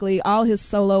Gnarls Barkley, all his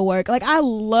solo work. Like, I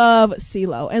love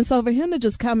CeeLo. And so for him to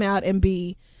just come out and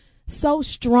be so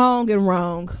strong and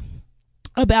wrong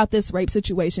about this rape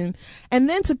situation, and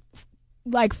then to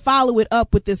like follow it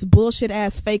up with this bullshit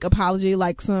ass fake apology,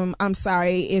 like some I'm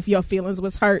sorry if your feelings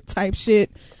was hurt type shit,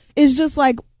 is just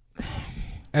like.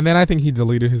 And then I think he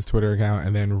deleted his Twitter account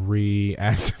and then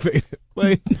reactivated.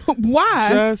 Like, why?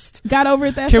 Just got over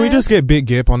it that Can fast? we just get Big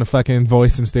Gip on the fucking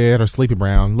Voice instead, or Sleepy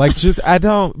Brown? Like, just, I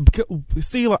don't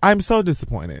see. I'm so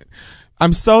disappointed.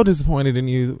 I'm so disappointed in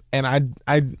you, and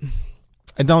I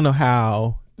don't know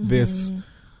how this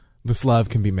love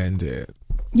can be mended.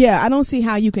 Yeah, I don't see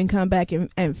how you can come back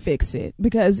and fix it,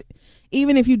 because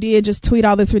even if you did just tweet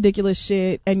all this ridiculous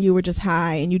shit and you were just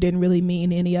high and you didn't really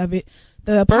mean any of it,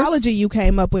 the apology you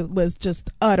came up with was just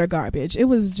utter garbage. It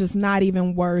was just not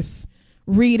even worth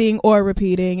reading or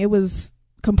repeating. It was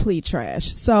complete trash.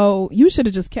 So you should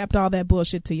have just kept all that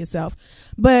bullshit to yourself.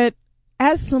 But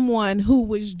as someone who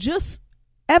was just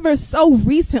ever so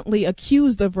recently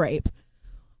accused of rape,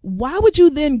 why would you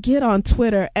then get on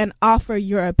Twitter and offer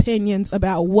your opinions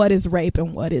about what is rape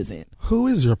and what isn't? Who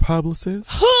is your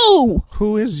publicist?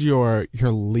 Who is your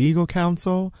legal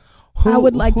counsel? I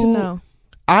would like to know.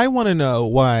 I want to know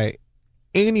why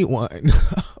anyone.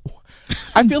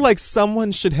 I feel like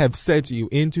someone should have said to you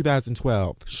in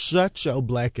 2012, shut your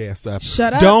black ass up.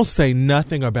 Shut up. Don't say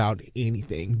nothing about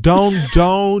anything. Don't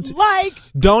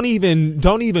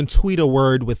even tweet a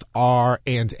word with R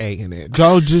and A in it.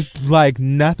 Don't just like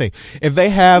nothing. If they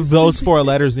have those 4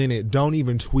 letters in it, don't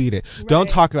even tweet it. Right. Don't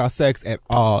talk about sex at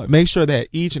all. Make sure that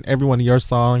each and every one of your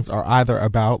songs are either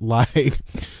about like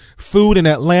food in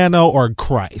Atlanta or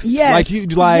Christ. Yes.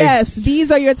 Yes,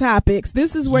 these are your topics.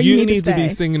 This is where you need to be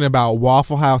singing about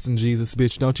Waffle House and Jesus,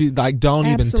 bitch. Don't you? Like, don't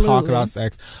even talk about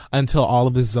sex until all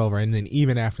of this is over, and then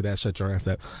even after that, shut your ass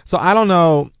up. So I don't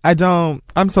know.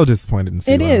 I'm so disappointed in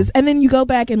CeeLo. It is. And then you go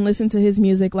back and listen to his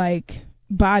music, like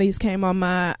Bodies came on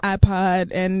my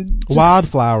iPod, and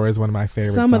Wildflower is one of my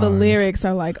favorite some songs. of the lyrics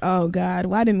are like, oh God,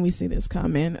 why didn't we see this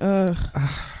coming? Ugh.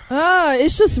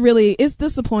 It's just really, it's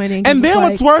disappointing. And then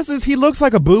what's worse is he looks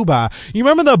like a booba. You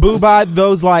remember the booba?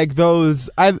 Those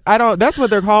I don't. That's what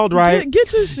they're called, right?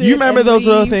 Get your shit. You remember those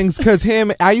little leave. things? Because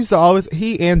I used to always,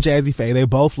 he and Jazzy Faye, they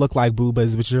both look like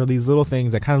boobas, which are these little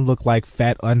things that kind of look like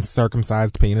fat,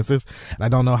 uncircumcised penises. And I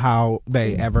don't know how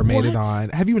they ever made it on.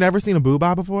 Have you never seen a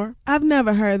booba before? I've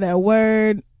never heard that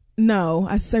word. No,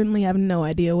 I certainly have no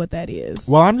idea what that is.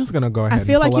 Well, I'm just gonna go ahead. I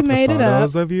feel and like you made it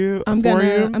up. Of you I'm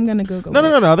gonna Google.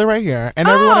 No, they're right here. And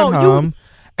everyone at home,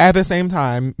 at the same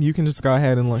time, you can just go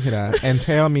ahead and look it up and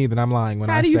tell me that I'm lying when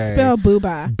I say. How do you spell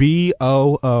booba?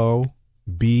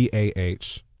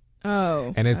 BOOBAH.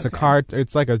 Oh, and it's a card.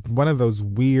 It's like one of those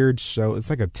weird shows. It's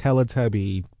like a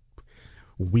Teletubby.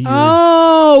 Weird.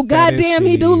 Oh, goddamn!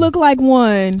 He do look like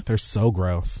one. They're so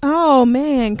gross. Oh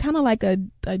man, kind of like a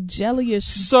jellyish.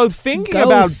 So thinking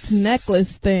ghost about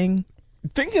necklace thing.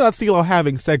 Thinking about CeeLo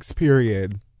having sex,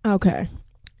 period. Okay.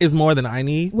 Is more than I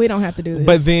need. We don't have to do this.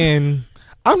 But then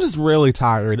I'm just really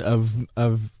tired of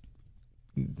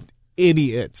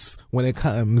idiots when it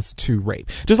comes to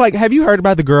rape. Just like, have you heard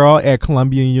about the girl at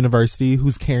Columbia University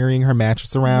who's carrying her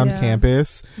mattress around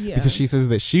campus because she says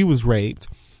that she was raped?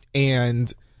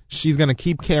 And she's going to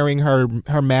keep carrying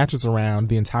her mattress around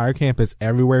the entire campus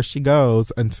everywhere she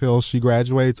goes until she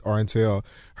graduates or until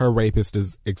her rapist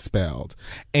is expelled.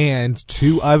 And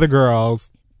 2 other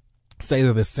girls say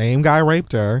that the same guy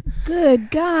raped her. Good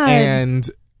God.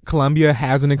 And Columbia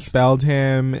hasn't expelled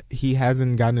him. He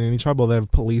hasn't gotten in any trouble. The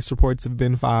police reports have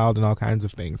been filed and all kinds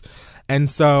of things. And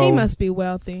so he must be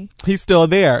wealthy. He's still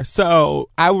there. So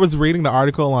I was reading the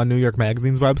article on New York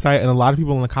Magazine's website, and a lot of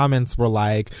people in the comments were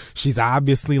like, she's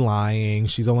obviously lying.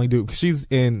 She's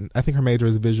in, I think her major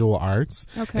is visual arts.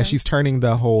 Okay. And she's turning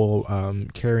the whole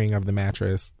carrying of the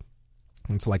mattress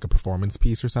into like a performance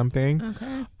piece or something.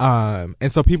 Okay.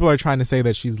 And so people are trying to say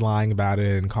that she's lying about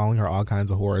it and calling her all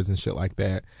kinds of horrors and shit like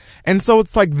that. And so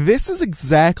it's like, this is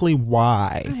exactly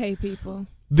why. I hate people.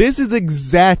 This is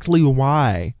exactly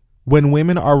why when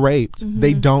women are raped,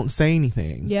 they don't say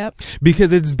anything. Yep.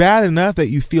 Because it's bad enough that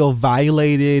you feel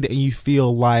violated and you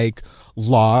feel like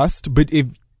lost. But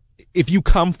if you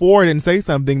come forward and say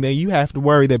something, then you have to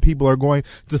worry that people are going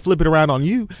to flip it around on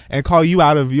you and call you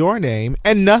out of your name,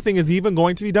 and nothing is even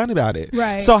going to be done about it.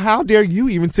 Right. So how dare you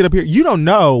even sit up here? You don't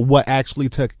know what actually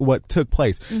took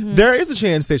place. There is a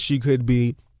chance that she could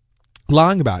be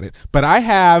lying about it, but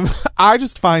I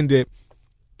just find it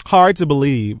hard to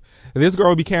believe this girl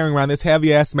will be carrying around this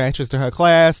heavy ass mattress to her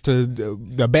class, to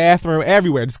the bathroom,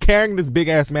 everywhere, just carrying this big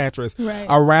ass mattress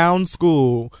around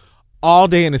school all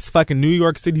day in this fucking New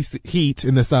York City heat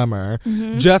in the summer,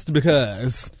 just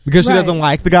because she doesn't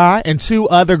like the guy. And 2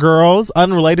 other girls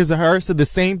unrelated to her said the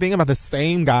same thing about the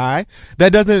same guy.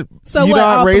 That doesn't. So what?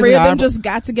 All 3 of them just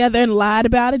got together and lied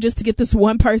about it just to get this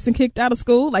one person kicked out of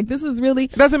school. Like, this is really,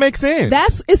 it doesn't make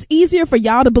sense. It's easier for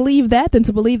y'all to believe that than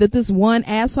to believe that this one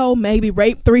asshole maybe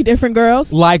raped 3 different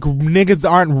girls. Like, niggas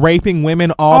aren't raping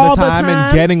women all the time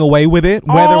and getting away with it,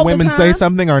 whether women say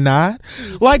something or not.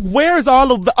 Like, where's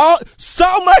all of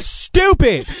so much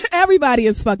stupid. Everybody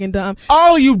is fucking dumb.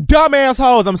 All you dumb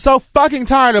assholes. I'm so fucking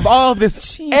tired of all of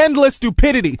this endless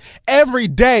stupidity. Every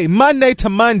day, Monday to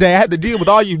Monday, I have to deal with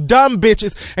all you dumb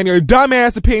bitches and your dumb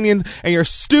ass opinions and your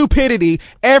stupidity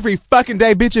every fucking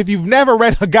day. Bitch, if you've never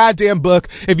read a goddamn book,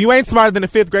 if you ain't smarter than a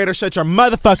 5th grader, shut your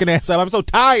motherfucking ass up. I'm so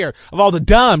tired of all the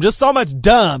dumb. Just so much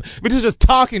dumb. Bitches just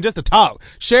talking just to talk.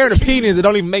 Sharing opinions that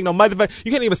don't even make no motherfucker.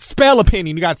 You can't even spell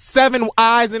opinion. You got 7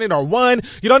 I's in it or 1.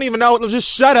 You don't even know. Just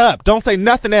shut up. Don't say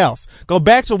nothing else. Go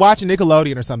back to watching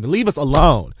Nickelodeon or something. Leave us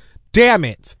alone. Damn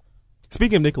it.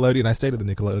 Speaking of Nickelodeon, I stayed at the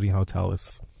Nickelodeon Hotel. When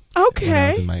I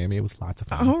was in Miami. It was lots of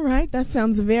fun. All right. That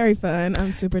sounds very fun.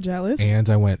 I'm super jealous. And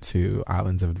I went to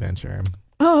Islands of Adventure.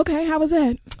 Oh, okay. How was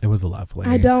that? It was lovely.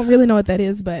 I don't really know what that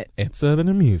is, but it's an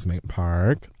amusement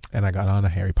park. And I got on a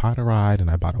Harry Potter ride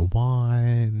and I bought a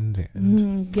wand.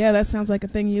 And yeah, that sounds like a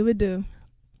thing you would do.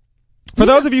 For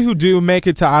those of you who do make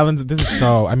it to Islands, this is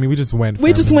so, I mean, we just went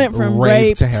from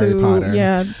rape to Harry Potter.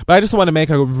 Yeah. But I just want to make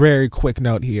a very quick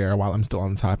note here while I'm still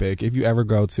on the topic. If you ever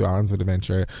go to Islands of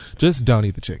Adventure, just don't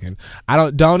eat the chicken.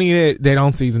 Don't eat it. They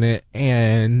don't season it.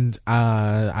 And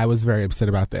I was very upset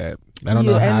about that. I don't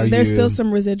know how there's still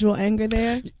some residual anger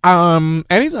there.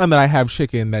 Anytime that I have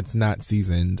chicken that's not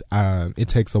seasoned, it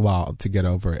takes a while to get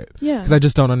over it. Yeah. Because I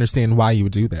just don't understand why you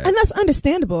would do that. And that's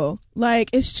understandable. Like,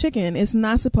 it's chicken. It's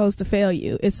not supposed to fail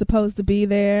you. It's supposed to be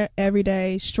there every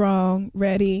day, strong,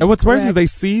 ready. And what's worse is they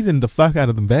seasoned the fuck out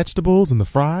of the vegetables and the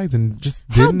fries and just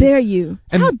didn't. How dare you?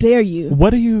 How dare you?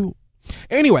 What are you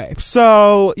Anyway,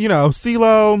 so,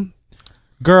 CeeLo,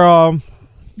 girl.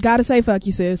 Gotta say fuck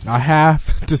you, sis. I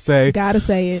have to say. Gotta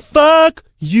say it. Fuck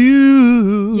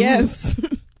you. Yes.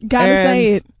 Gotta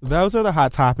say it. Those are the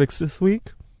hot topics this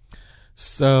week.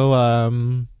 So,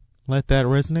 let that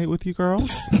resonate with you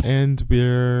girls. And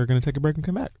we're going to take a break and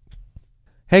come back.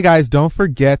 Hey guys, don't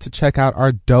forget to check out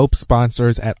our dope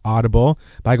sponsors at Audible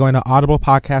by going to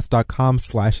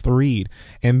audiblepodcast.com/theread.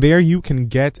 And there you can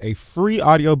get a free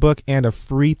audiobook and a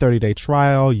free 30-day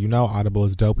trial. You know Audible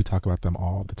is dope. We talk about them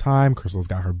all the time. Crystal's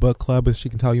got her book club, which she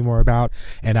can tell you more about.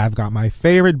 And I've got my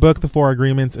favorite book, The 4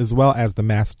 Agreements, as well as The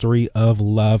Mastery of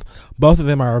Love. Both of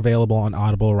them are available on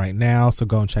Audible right now, so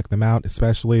go and check them out,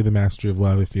 especially The Mastery of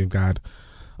Love if you've got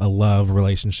a love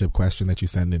relationship question that you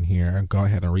send in here. Go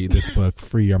ahead and read this book,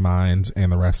 free your mind,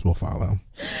 and the rest will follow.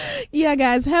 Yeah,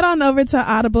 guys, head on over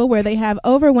to Audible, where they have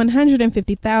over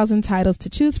 150,000 titles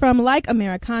to choose from, like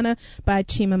Americana by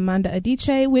Chimamanda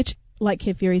Adichie, which, like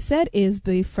Kid Fury said, is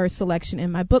the first selection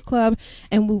in my book club.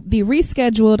 And the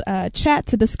rescheduled chat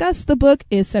to discuss the book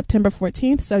is September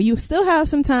 14th. So you still have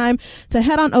some time to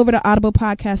head on over to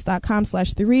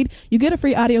audiblepodcast.com/theread. You get a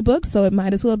free audiobook, so it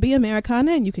might as well be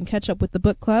Americana, and you can catch up with the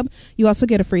book club. You also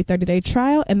get a free 30-day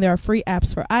trial, and there are free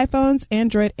apps for iPhones,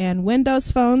 Android, and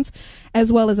Windows phones,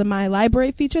 as well as a My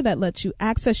Library feature that lets you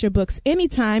access your books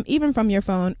anytime, even from your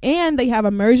phone. And they have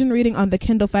immersion reading on the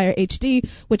Kindle Fire HD,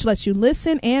 which lets you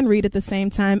listen and read at the same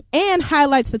time and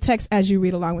highlights the text as you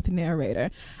read along with the narrator.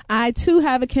 I too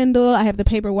have a Kindle. I have the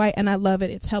Paperwhite and I love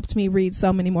it. It's helped me read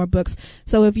so many more books.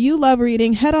 So if you love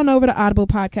reading, head on over to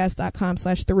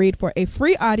audiblepodcast.com/theread for a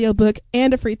free audiobook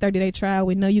and a free 30-day trial.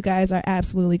 We know you guys are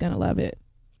absolutely going to love it.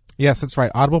 Yes, that's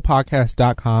right.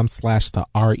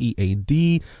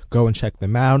 audiblepodcast.com/theread. Go and check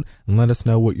them out and let us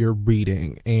know what you're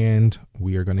reading. And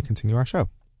we are going to continue our show.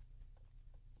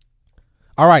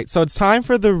 All right, so it's time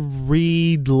for the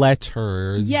read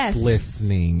letters. Yes.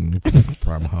 Listening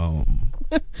from home.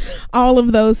 All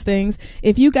of those things.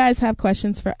 If you guys have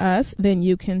questions for us, then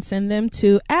you can send them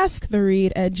to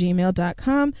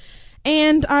asktheread@gmail.com.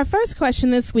 And our first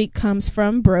question this week comes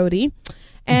from Brody.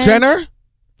 And Jenner?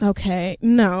 Okay,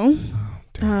 no.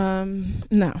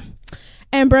 No.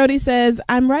 And Brody says,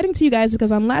 I'm writing to you guys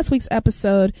because on last week's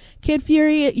episode, Kid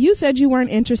Fury, you said you weren't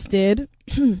interested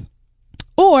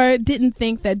or didn't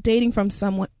think that dating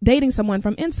someone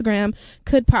from Instagram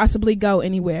could possibly go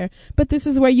anywhere. But this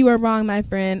is where you are wrong, my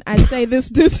friend. I say this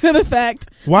due to the fact.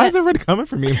 Why is everybody coming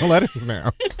for me in the letters now?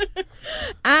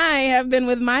 I have been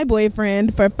with my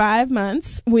boyfriend for 5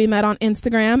 months. We met on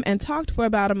Instagram and talked for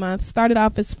about a month, started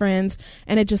off as friends,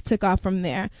 and it just took off from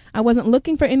there. I wasn't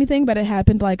looking for anything, but it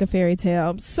happened like a fairy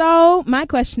tale. So my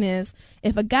question is,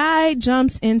 if a guy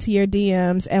jumps into your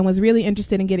DMs and was really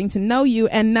interested in getting to know you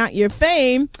and not your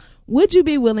fame, would you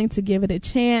be willing to give it a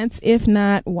chance? If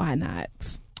not, why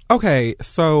not? Okay,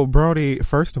 so Brody,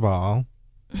 first of all,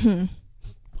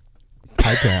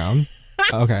 pipe down.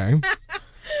 Okay.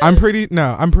 I'm pretty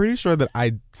sure that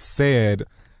I said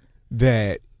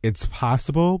that it's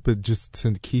possible, but just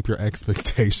to keep your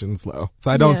expectations low. So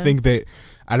I don't think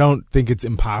it's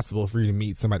impossible for you to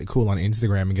meet somebody cool on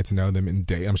Instagram and get to know them and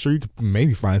date. I'm sure you could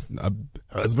maybe find a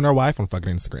husband or wife on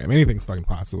fucking Instagram. Anything's fucking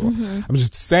possible. Mm-hmm. I'm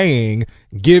just saying,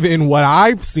 given what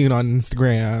I've seen on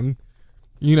Instagram,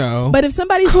 But if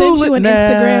somebody sent you an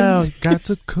Instagram, got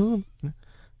to cool.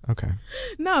 Okay.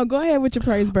 No, go ahead with your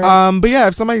praise, Bert. But yeah,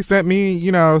 if somebody sent me,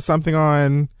 something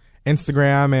on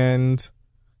Instagram and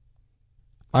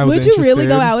I was interested. Would you really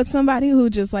go out with somebody who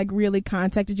just really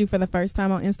contacted you for the first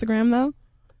time on Instagram though?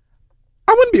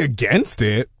 I wouldn't be against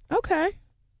it. Okay.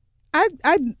 I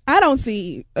don't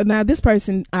see. Now this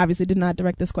person obviously did not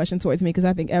direct this question towards me because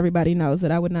I think everybody knows that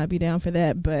I would not be down for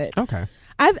that, but okay.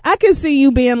 I can see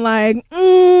you being like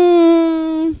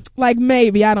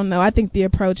maybe, I don't know. I think the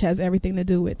approach has everything to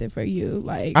do with it for you.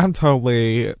 I'm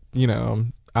totally,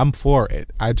 I'm for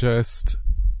it. I just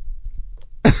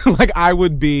I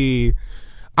would be.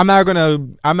 I'm not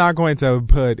going to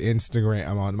put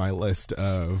Instagram on my list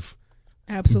of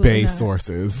base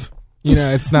sources.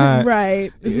 It's not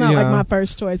right. It's not like my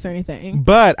first choice or anything.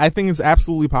 But I think it's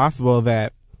absolutely possible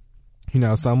that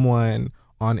someone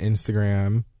on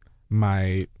Instagram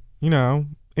might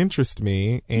interest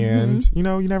me, and you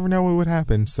never know what would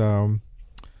happen. So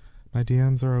my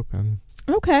DMs are open.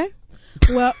 Okay.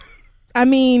 Well, I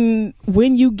mean,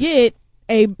 when you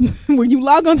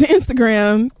log onto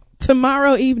Instagram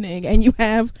tomorrow evening and you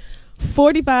have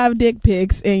 45 dick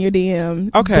pics in your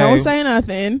DM, okay, don't say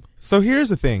nothing. So here's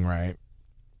the thing, right?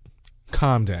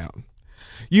 Calm down.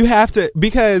 You have to,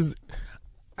 because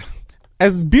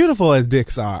as beautiful as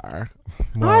dicks are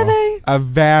they? A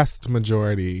vast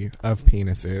majority of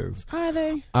penises Are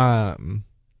they?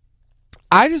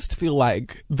 I just feel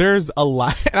like there's a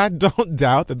lot, and I don't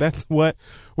doubt that that's what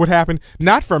would happen.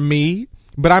 Not for me,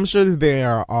 but I'm sure that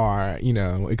there are,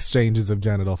 exchanges of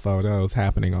genital photos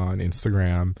happening on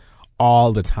Instagram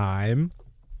all the time.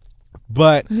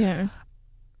 But yeah,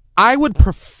 I would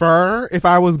prefer, if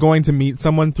I was going to meet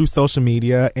someone through social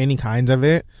media, any kind of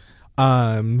it,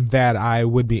 that I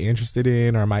would be interested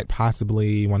in or might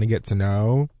possibly want to get to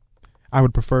know, I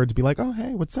would prefer to be like, oh,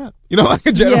 hey, what's up? Like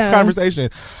a general conversation.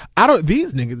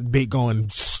 These niggas be going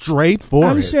straight for it.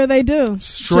 I'm sure they do.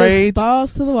 Straight just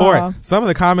balls to the wall. Some of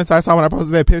the comments I saw when I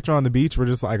posted that picture on the beach were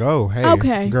just like, oh, hey,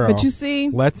 okay, girl. But you see,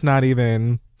 let's not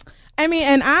even. I mean,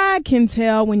 and I can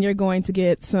tell when you're going to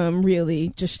get some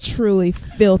really just truly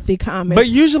filthy comments. But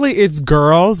usually it's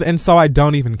girls, and so I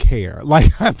don't even care.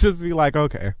 Like, I just be like,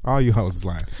 okay, all you hoes is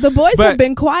lying. The boys have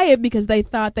been quiet because they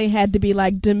thought they had to be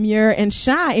like demure and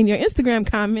shy in your Instagram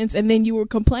comments, and then you were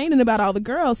complaining about all the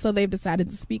girls, so they've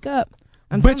decided to speak up.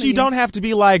 But you don't have to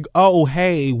be like, oh,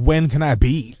 hey, when can I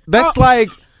be? That's like...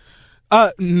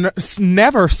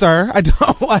 never, sir. I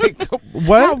don't like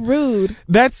what? How rude.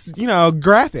 That's,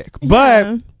 graphic. Yeah.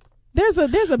 But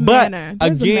there's a manner.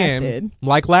 There's again, a method.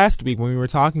 like last week when we were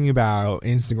talking about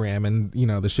Instagram and,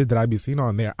 the shit that I be seeing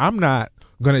on there, I'm not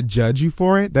going to judge you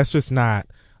for it. That's just not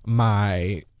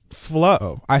my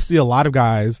flow. I see a lot of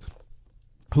guys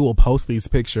who will post these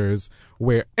pictures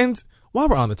and while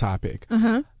we're on the topic,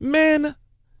 men,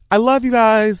 I love you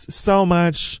guys so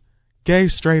much. Gay,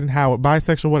 straight, and how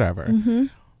bisexual, whatever. Mm-hmm.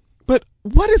 But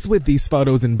what is with these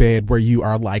photos in bed where you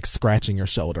are like scratching your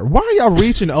shoulder? Why are y'all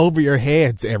reaching over your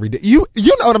heads every day? You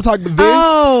know what I'm talking about? This?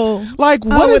 Oh, like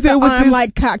what is it with arm this?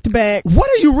 Like cocked back. What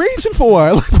are you reaching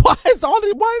for? Like why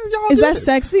are y'all? Is that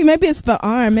sexy? Maybe it's the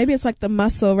arm. Maybe it's like the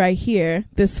muscle right here.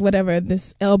 This whatever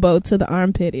this elbow to the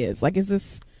armpit is. Like is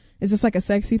this like a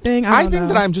sexy thing? I think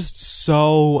that I'm just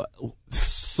so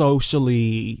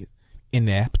socially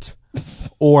inept.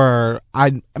 Or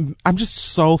I'm just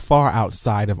so far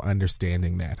outside of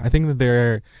understanding that. I think that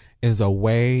there is a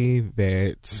way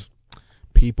that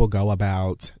people go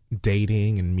about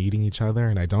dating and meeting each other,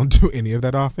 and I don't do any of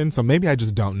that often, so maybe I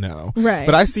just don't know. Right.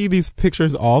 But I see these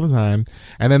pictures all the time,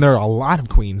 and then there are a lot of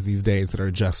queens these days that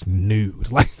are just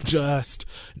nude, like just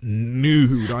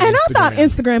nude on Instagram. And I thought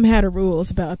Instagram had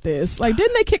rules about this. Like,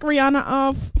 didn't they kick Rihanna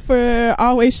off for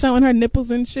always showing her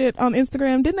nipples and shit on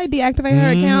Instagram? Didn't they deactivate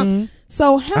her account?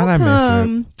 So how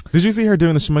come? Did you see her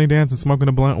doing the shmoney dance and smoking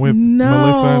a blunt with No,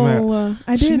 Melissa? And that?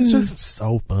 I didn't. She's just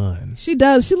so fun. She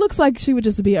does. She looks like she would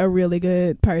just be a really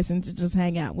good person to just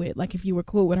hang out with. Like if you were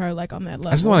cool with her, like on that level.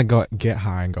 I just want to go get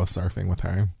high and go surfing with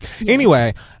her. Yes.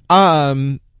 Anyway,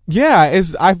 yeah,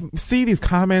 I see these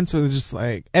comments where they're just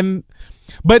like,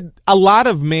 but a lot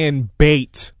of men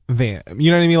bait them.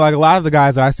 You know what I mean? Like a lot of the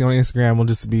guys that I see on Instagram will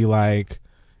just be like,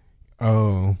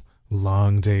 oh,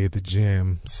 long day at the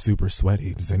gym, super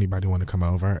sweaty. Does anybody want to come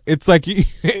over? It's like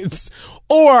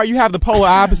or you have the polar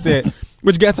opposite,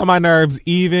 which gets on my nerves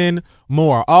even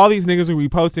more. All these niggas will be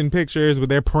posting pictures with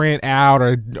their print out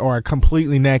or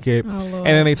completely naked, and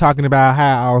then they talking about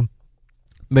how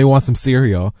they want some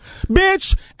cereal.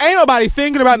 Bitch, ain't nobody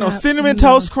thinking about no Cinnamon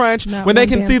Toast Crunch when they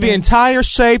can see the entire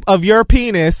shape of your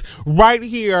penis right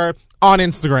here on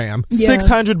Instagram. Yeah.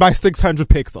 600 by 600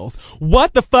 pixels.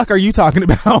 What the fuck are you talking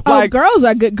about? Like, girls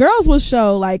are good. Girls will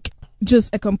show like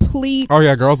just a complete. Oh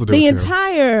yeah, girls will do the it too.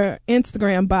 entire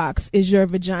Instagram box is your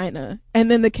vagina,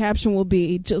 and then the caption will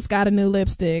be "just got a new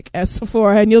lipstick at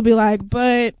Sephora," and you'll be like,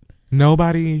 "But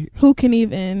nobody who can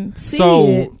even see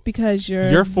it because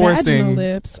you're forcing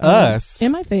lips us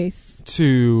in my face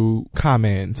to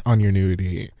comment on your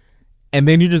nudity." And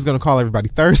then you're just gonna call everybody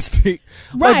thirsty,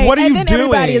 right? Like, what are you doing?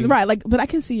 Everybody is right. Like, but I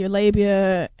can see your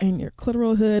labia and your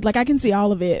clitoral hood. Like, I can see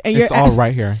all of it. And it's all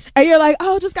right here. And you're like,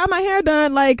 oh, just got my hair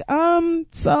done. Like,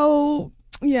 so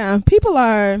yeah, people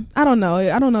are. I don't know.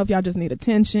 I don't know if y'all just need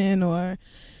attention or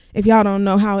if y'all don't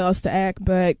know how else to act.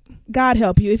 But God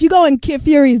help you if you go in Kid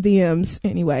Fury's DMs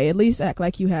anyway. At least act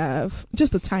like you have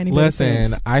just a tiny bit of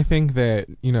sense. Listen, I think that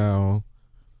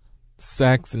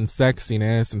sex and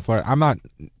sexiness and flirt. I'm not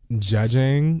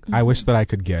judging. Mm-hmm. I wish that I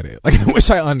could get it. Like I wish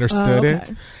I understood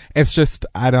it. It's just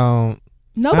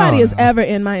nobody is ever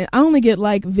in my. I only get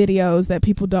like videos that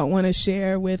people don't want to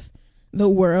share with the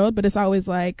world, but it's always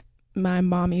like my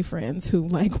mommy friends who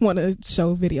like want to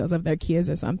show videos of their kids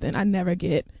or something. I never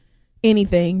get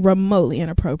anything remotely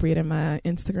inappropriate in my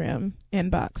Instagram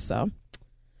inbox. So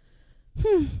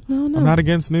no. I'm not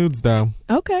against nudes though.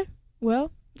 Okay,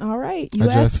 well, all right. I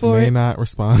just may not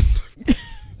respond.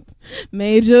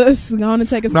 May just go on and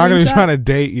take a screenshot. I'm not going to be trying to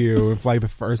date you if like the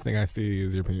first thing I see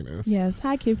is your penis. Yes.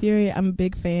 Hi, Kid Fury. I'm a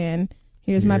big fan.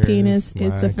 Here's my penis.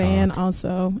 It's a fan cock.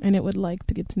 also, and it would like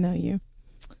to get to know you.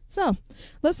 So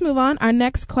let's move on. Our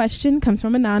next question comes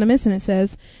from Anonymous, and it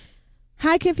says,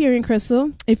 hi, Kid Fury and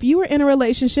Crystal. If you were in a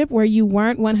relationship where you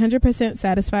weren't 100%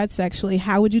 satisfied sexually,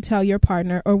 how would you tell your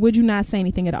partner, or would you not say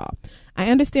anything at all? I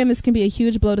understand this can be a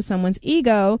huge blow to someone's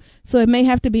ego, so it may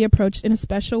have to be approached in a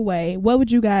special way. What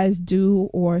would you guys do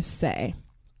or say?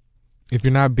 If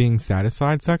you're not being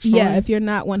satisfied sexually? Yeah, if you're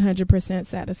not 100%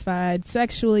 satisfied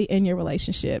sexually in your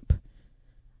relationship.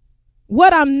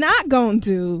 What I'm not going to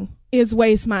do is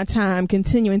waste my time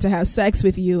continuing to have sex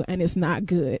with you and it's not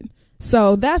good.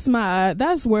 So that's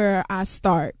where I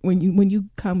start when you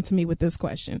come to me with this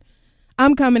question.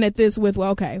 I'm coming at this with,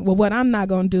 well, okay, well, what I'm not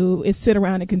going to do is sit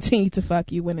around and continue to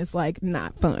fuck you when it's like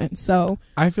not fun. So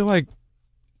I feel like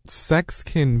sex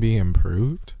can be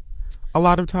improved a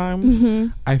lot of times.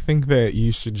 Mm-hmm. I think that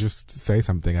you should just say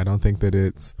something. I don't think that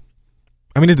it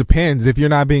depends. If you're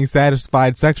not being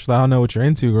satisfied sexually, I don't know what you're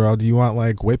into, girl. Do you want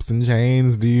like whips and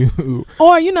chains? Do you?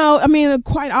 Or,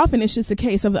 quite often it's just a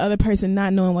case of the other person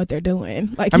not knowing what they're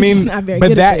doing. Like, just not very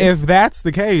good at this. If that's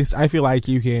the case, I feel like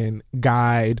you can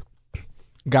guide,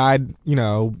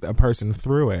 a person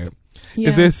through it. Yeah.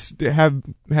 Is this,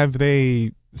 have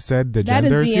they said the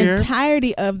genders here? That is the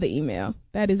entirety of the email.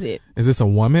 That is it. Is this a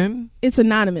woman? It's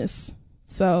anonymous.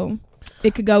 So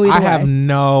it could go either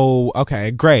way.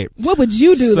 Okay, great. What would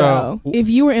you do though if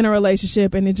you were in a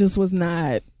relationship and it just was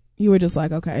not, you were just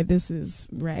like, okay, this is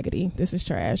raggedy, this is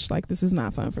trash, like this is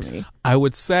not fun for me? I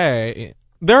would say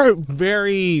there are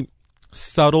very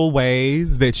subtle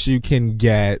ways that you can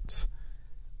get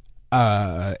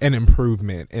an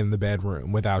improvement in the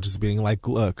bedroom without just being like,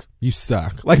 look, you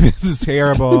suck, like this is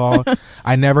terrible.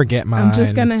 I never get mine. I'm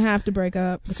just gonna have to break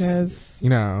up because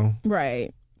right,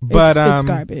 but it's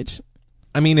garbage.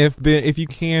 I mean, if you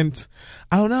can't,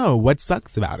 I don't know what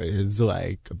sucks about it. Is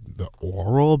like the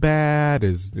oral bad?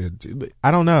 Is it?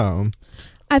 I don't know.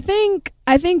 I think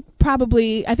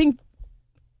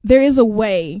there is a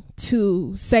way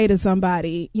to say to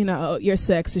somebody, your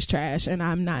sex is trash and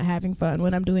I'm not having fun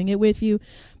when I'm doing it with you,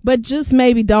 but just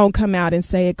maybe don't come out and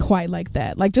say it quite like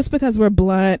that. Like, just because we're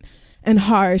blunt and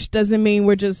harsh doesn't mean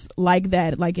we're just like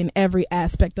that, like in every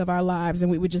aspect of our lives,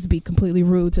 and we would just be completely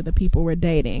rude to the people we're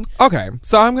dating. Okay,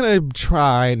 so I'm gonna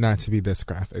try not to be this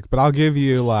graphic, but I'll give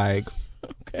you like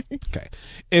okay,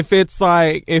 if it's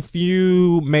like, if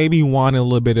you maybe want a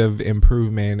little bit of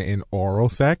improvement in oral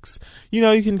sex, you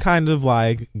can kind of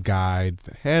like guide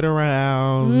the head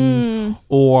around,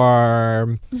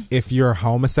 or if you're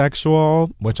homosexual,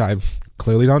 which I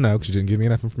clearly don't know because you didn't give me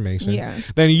enough information,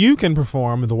 then you can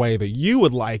perform the way that you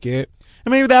would like it,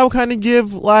 and maybe that will kind of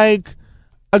give like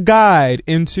a guide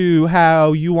into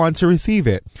how you want to receive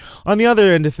it. On the other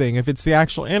end of thing, if it's the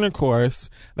actual intercourse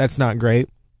that's not great,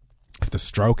 if the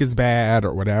stroke is bad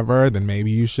or whatever, then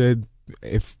maybe you should,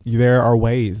 if there are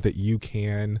ways that you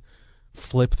can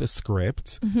flip the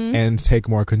script and take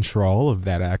more control of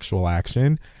that actual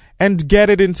action and get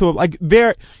it into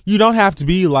you don't have to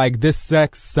be like, this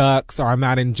sex sucks or I'm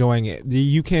not enjoying it.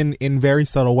 You can, in very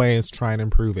subtle ways, try and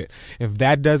improve it. If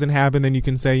that doesn't happen, then you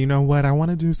can say, you know what, I want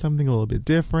to do something a little bit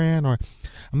different, or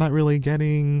I'm not really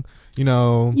getting,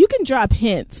 You can drop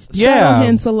hints. Subtle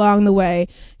hints along the way.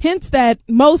 Hints that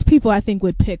most people, I think,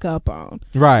 would pick up on.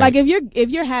 Right. Like if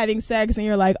you're having sex and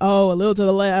you're like, oh, a little to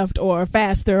the left or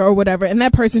faster or whatever, and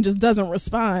that person just doesn't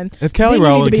respond. If Kelly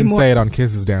Rowland can say it on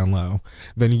Kisses Down Low,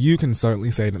 then you can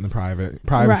certainly say it in the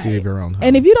privacy of your own home.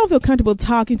 And if you don't feel comfortable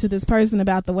talking to this person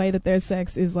about the way that their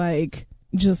sex is like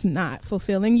just not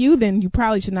fulfilling you, then you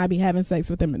probably should not be having sex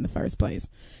with them in the first place.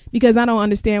 Because I don't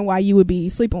understand why you would be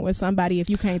sleeping with somebody if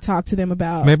you can't talk to them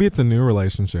about... Maybe it's a new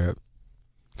relationship.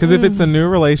 Because if it's a new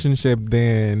relationship,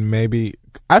 then maybe...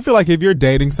 I feel like if you're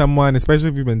dating someone, especially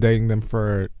if you've been dating them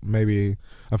for maybe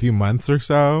a few months or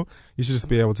so, you should just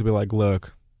be able to be like,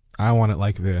 look, I want it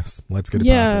like this. Let's get it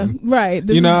poppin'. Right.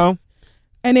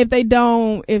 And if they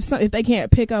don't, if they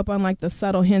can't pick up on like the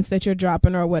subtle hints that you're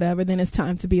dropping or whatever, then it's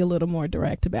time to be a little more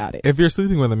direct about it. If you're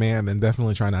sleeping with a man, then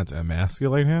definitely try not to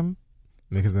emasculate him,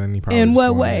 because then he probably... In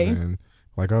what way?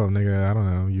 Like, oh, nigga, I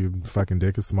don't know, your fucking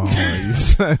dick is small.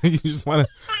 You just want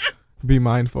to be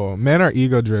mindful. Men are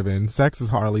ego driven. Sex is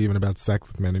hardly even about sex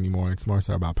with men anymore. It's more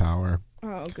so about power.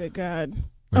 Oh, good God.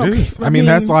 I mean,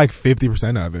 that's like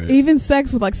 50% of it. Even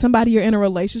sex with like somebody you're in a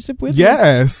relationship with?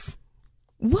 Yes.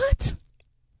 What?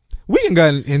 We can go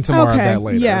into more of that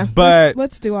later. Yeah, but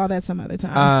let's do all that some other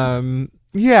time.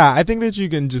 Yeah, I think that you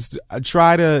can just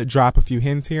try to drop a few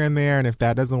hints here and there, and if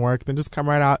that doesn't work, then just come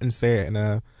right out and say it in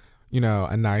a,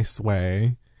 a nice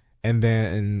way. And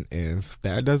then if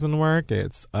that doesn't work,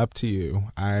 it's up to you.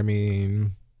 I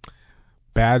mean,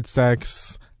 bad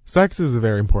sex is a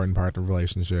very important part of a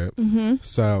relationship. Mm-hmm.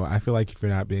 So I feel like if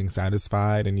you're not being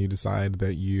satisfied and you decide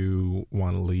that you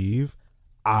want to leave,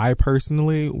 I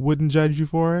personally wouldn't judge you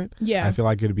for it. Yeah. I feel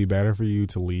like it'd be better for you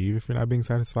to leave if you're not being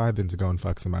satisfied than to go and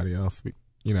fuck somebody else,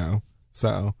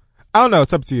 So, I don't know.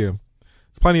 It's up to you.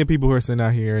 There's plenty of people who are sitting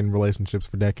out here in relationships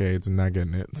for decades and not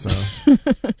getting it. So,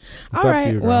 all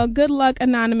right. Well, good luck,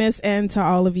 Anonymous, and to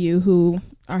all of you who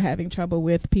are having trouble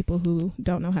with people who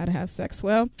don't know how to have sex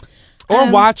well.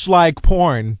 Or watch like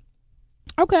porn.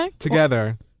 Okay.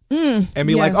 Together. And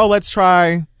be like, oh, let's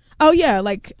try. Oh, yeah.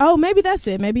 Like, oh, maybe that's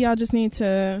it. Maybe y'all just need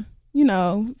to,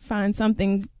 find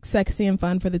something sexy and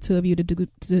fun for the two of you to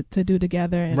do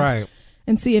together.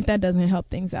 And see if that doesn't help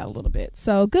things out a little bit.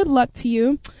 So good luck to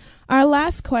you. Our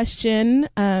last question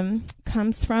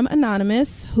comes from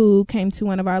Anonymous, who came to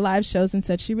one of our live shows and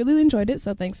said she really enjoyed it.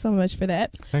 So thanks so much for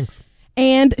that. Thanks.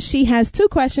 And she has 2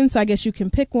 questions, so I guess you can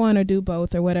pick one or do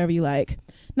both or whatever you like.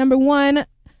 Number 1,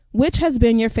 which has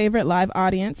been your favorite live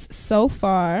audience so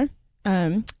far?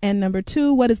 And number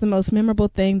 2, what is the most memorable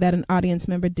thing that an audience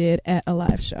member did at a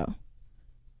live show?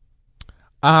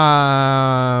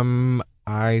 I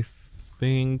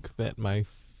think that my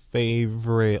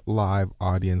favorite live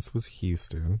audience was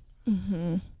Houston.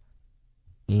 Mm-hmm.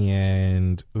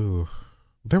 And,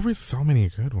 there were so many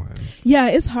good ones. Yeah,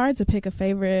 it's hard to pick a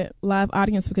favorite live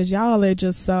audience because y'all are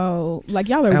just so,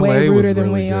 y'all are LA way ruder than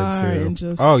really we are. Too. And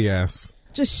just, oh, yes.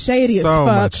 Just shady as fuck. So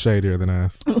much shadier than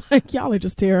us. Y'all are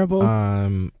just terrible.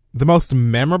 The most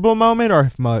memorable moment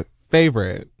or my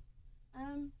favorite?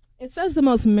 It says the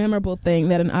most memorable thing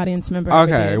that an audience member ever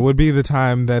did. It would be the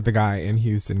time that the guy in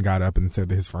Houston got up and said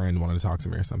that his friend wanted to talk to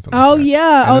me or something. Oh, like that.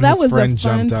 yeah. And that was a fun time. His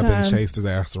friend jumped up and time. chased his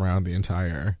ass around the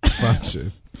entire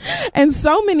function. And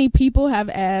so many people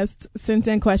have sent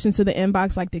in questions to the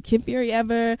inbox, like, did Kid Fury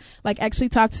ever actually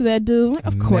talk to that dude? Like,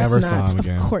 of course Never not. saw him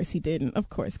again. Of course he didn't. Of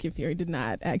course Kid Fury did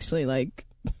not actually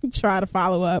try to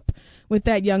follow up with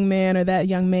that young man or that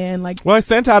young man. Well, I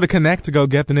sent out a connect to go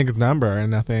get the nigga's number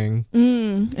and nothing.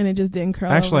 And it just didn't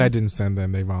curl Actually, over. I didn't send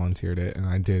them. They volunteered it and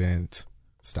I didn't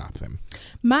stop them.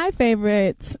 My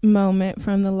favorite moment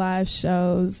from the live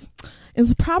shows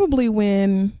is probably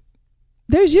when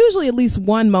there's usually at least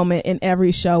one moment in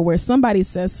every show where somebody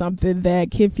says something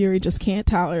that Kid Fury just can't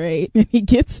tolerate, and he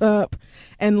gets up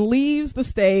and leaves the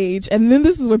stage, and then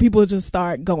this is where people just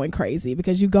start going crazy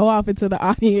because you go off into the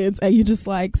audience and you're just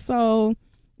like, so,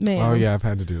 man. Oh, yeah, I've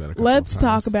had to do that a couple Let's of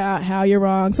times. talk about how you're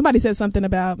wrong. Somebody said something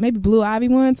about maybe Blue Ivy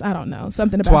once. I don't know.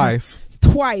 Something about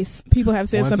Twice people have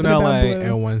said once something in LA about Blue.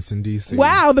 and once in DC.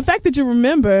 Wow, the fact that you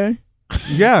remember.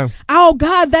 Yeah. Oh,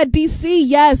 God, that DC.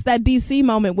 Yes, that DC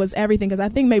moment was everything because I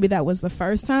think maybe that was the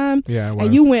first time. Yeah, it was.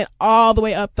 And you went all the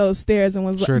way up those stairs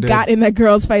and got in that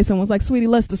girl's face and was like, sweetie,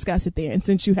 let's discuss it there. And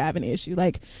since you have an issue,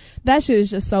 that shit is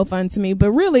just so fun to me.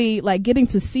 But really, getting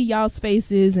to see y'all's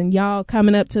faces and y'all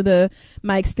coming up to the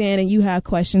mic stand and you have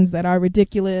questions that are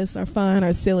ridiculous or fun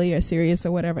or silly or serious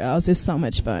or whatever else is so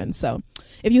much fun. So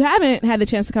if you haven't had the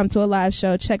chance to come to a live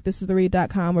show, check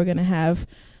thisistheread.com. We're going to have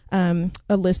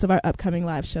a list of our upcoming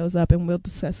live shows up, and we'll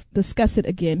discuss it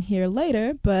again here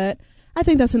later. But I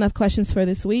think that's enough questions for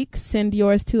this week. Send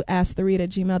yours to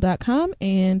asktheread@gmail.com,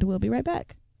 and we'll be right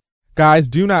back. Guys,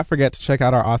 do not forget to check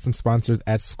out our awesome sponsors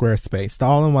at Squarespace, the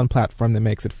all-in-one platform that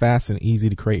makes it fast and easy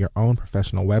to create your own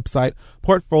professional website,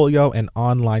 portfolio, and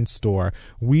online store.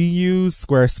 We use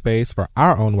Squarespace for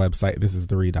our own website,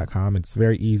 thisistheread.com. It's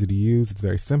very easy to use, it's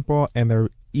very simple, and they're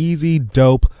easy,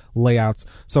 dope layouts.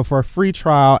 So for a free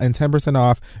trial and 10%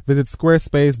 off, visit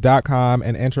squarespace.com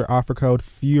and enter offer code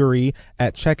FURY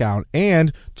at checkout,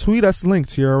 and tweet us link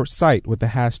to your site with the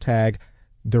hashtag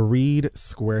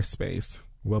 #TheReadSquarespace.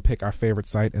 We'll pick our favorite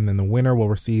site, and then the winner will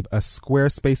receive a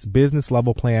Squarespace business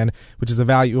level plan, which is a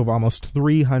value of almost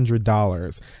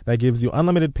 $300. That gives you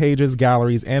unlimited pages,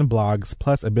 galleries, and blogs,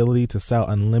 plus ability to sell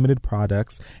unlimited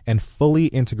products and fully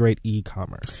integrate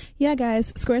e-commerce. Yeah,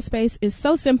 guys, Squarespace is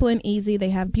so simple and easy. They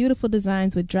have beautiful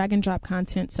designs with drag and drop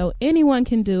content, so anyone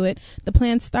can do it. The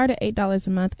plans start at $8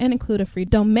 a month and include a free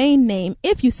domain name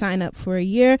if you sign up for a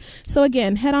year. So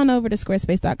again, head on over to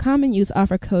squarespace.com and use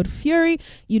offer code FURY.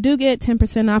 You do get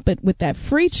 10% off, but with that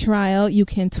free trial, you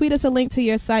can tweet us a link to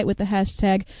your site with the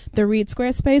hashtag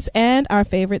 #TheReadSquarespace, and our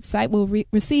favorite site will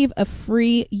receive a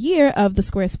free year of the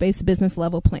Squarespace business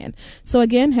level plan. So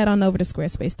again, head on over to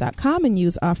squarespace.com and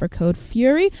use offer code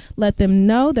FURY. Let them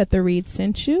know that The Read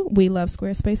sent you. We love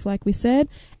Squarespace, like we said,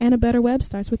 and a better web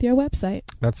starts with your website.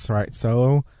 That's right.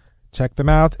 So check them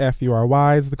out.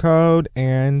 FURY is the code,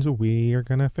 and we are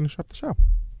going to finish up the show.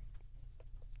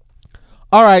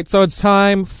 All right, so it's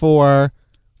time for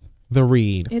the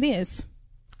read. It is.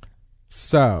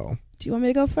 So, do you want me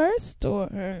to go first,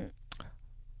 or?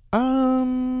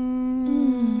 I'm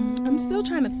still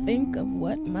trying to think of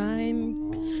what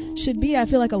mine should be. I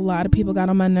feel like a lot of people got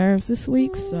on my nerves this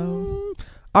week, so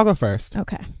I'll go first.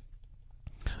 Okay.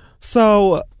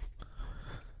 So,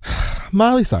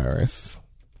 Miley Cyrus,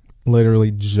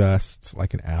 literally just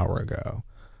like an hour ago,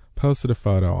 posted a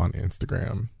photo on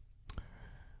Instagram.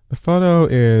 The photo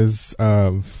is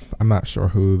of, I'm not sure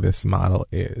who this model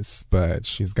is, but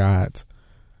she's got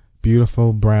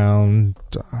beautiful brown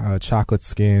chocolate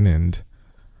skin and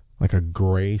like a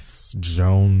Grace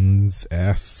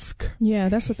Jones-esque, yeah,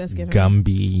 that's what that's giving.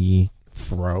 Gumby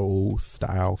fro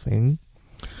style thing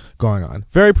going on.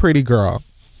 Very pretty girl.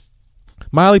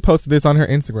 Miley posted this on her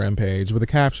Instagram page with a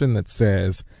caption that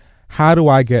says, "How do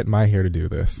I get my hair to do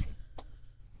this?"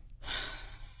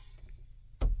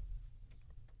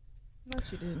 What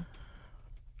you did.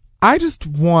 I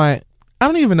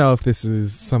don't even know if this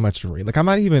is so much real. Like, I'm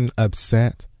not even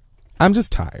upset. I'm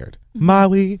just tired.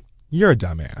 Miley, you're a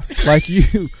dumbass. Like,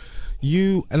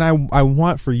 you, and I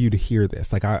want for you to hear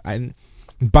this. Like, I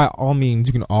by all means,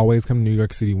 you can always come to New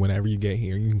York City whenever you get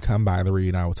here. You can come by the read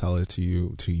and I will tell it to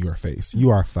you, to your face.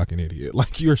 You are a fucking idiot.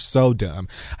 Like, you're so dumb.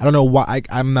 I don't know why.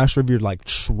 I'm not sure if you're like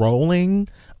trolling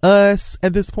us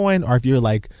at this point or if you're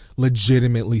like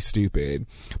legitimately stupid.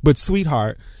 But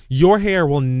sweetheart, your hair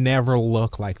will never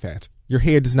look like that. Your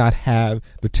hair does not have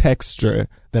the texture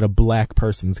that a black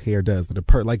person's hair does.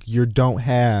 Like, you don't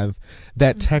have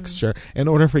that texture. In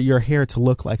order for your hair to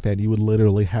look like that, you would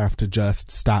literally have to just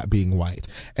stop being white.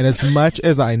 And as much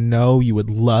as I know you would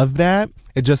love that,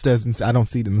 it just doesn't. I don't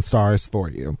see it in the stars for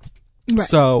you. Right.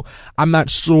 So I'm not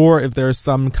sure if there's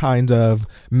some kind of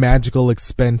magical,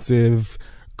 expensive,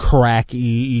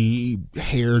 cracky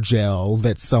hair gel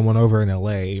that someone over in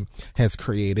LA has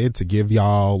created to give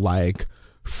y'all like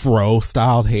fro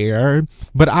styled hair,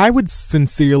 but I would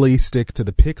sincerely stick to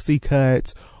the pixie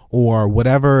cut or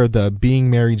whatever the Being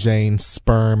Mary Jane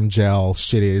sperm gel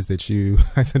shit is that you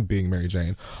I said Being Mary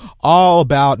Jane, all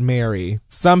about Mary,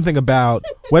 something about,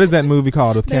 what is that movie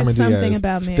called with Cameron Diaz? Something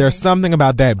about Mary. There's something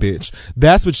about that bitch.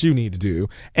 That's what you need to do,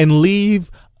 and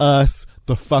leave us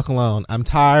the fuck alone. I'm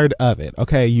tired of it.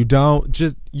 Okay,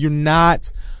 you're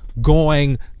not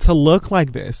going to look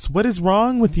like this. What is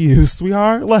wrong with you,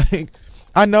 sweetheart? Like,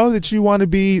 I know that you want to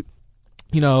be,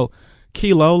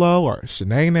 Kilolo or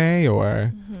Shanae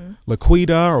or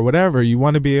Laquita or whatever. You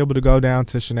want to be able to go down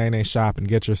to Shanae's shop and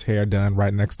get your hair done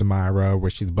right next to Myra where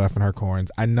she's buffing her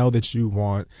corns. I know that you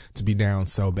want to be down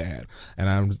so bad. And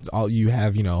you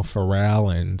have,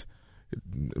 Pharrell and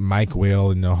Mike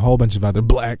Will and a whole bunch of other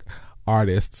black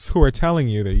artists who are telling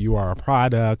you that you are a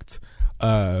product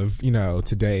of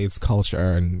today's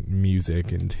culture and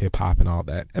music and hip hop and all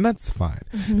that, and that's fine.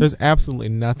 There's absolutely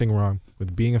nothing wrong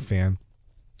with being a fan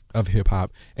of hip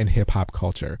hop and hip hop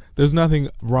culture. There's nothing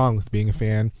wrong with being a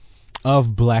fan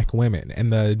of black women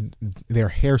and their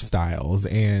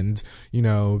hairstyles and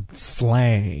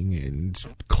slang and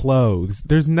clothes.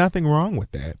 There's nothing wrong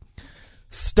with that.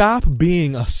 Stop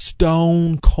being a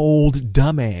stone cold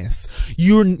dumbass.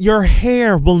 Your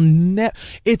hair will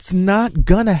it's not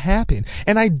gonna happen.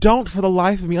 And I don't for the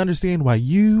life of me understand why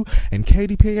you and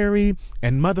Katy Perry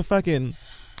and motherfucking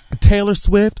Taylor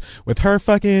Swift with her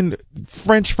fucking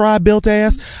French fry built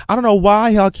ass, I don't know why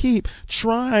y'all keep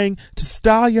trying to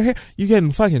style your hair. You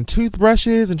getting fucking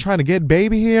toothbrushes and trying to get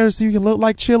baby hair so you can look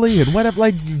like Chili and whatever.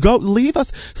 Like, go leave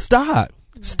us. Stop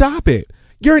it.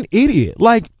 You're an idiot.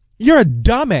 Like, you're a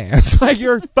dumbass. Like,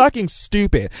 you're fucking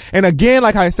stupid. And again,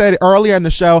 like I said earlier in the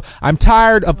show, I'm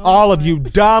tired of all of you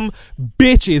dumb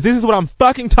bitches. This is what I'm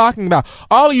fucking talking about.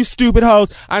 All of you stupid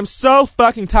hoes, I'm so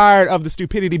fucking tired of the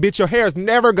stupidity. Bitch, your hair is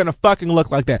never gonna fucking look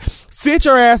like that. Sit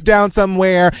your ass down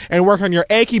somewhere and work on your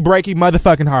achy breaky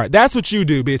motherfucking heart. That's what you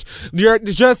do, bitch.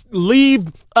 Just leave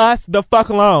us the fuck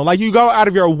alone. Like, you go out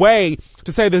of your way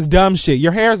to say this dumb shit.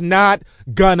 Your hair's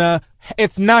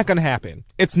it's not gonna happen.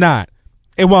 It's not.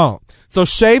 It won't. So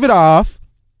shave it off,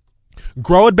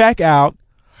 grow it back out,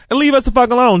 and leave us the fuck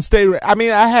alone.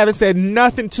 I haven't said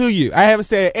nothing to you. I haven't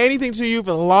said anything to you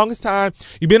for the longest time.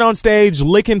 You've been on stage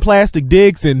licking plastic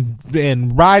dicks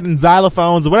and riding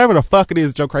xylophones or whatever the fuck it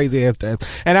is that your crazy ass does.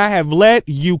 And I have let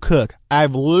you cook.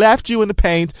 I've left you in the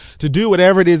paint to do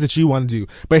whatever it is that you want to do.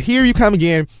 But here you come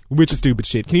again with your stupid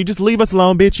shit. Can you just leave us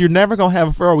alone, bitch? You're never going to have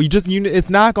a furrow. It's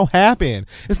not going to happen.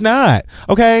 It's not.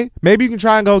 Okay? Maybe you can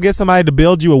try and go get somebody to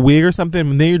build you a wig or something,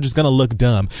 and then you're just going to look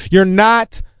dumb. You're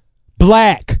not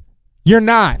black. You're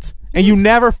not. And you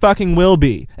never fucking will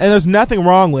be. And there's nothing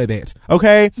wrong with it.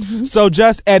 Okay? So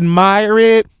just admire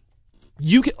it.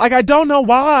 you can, like, I don't know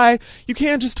why you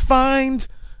can't just find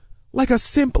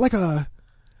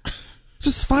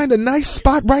just find a nice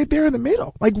spot right there in the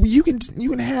middle. Like, you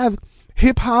can have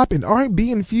hip hop and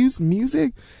R&B infused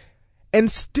music and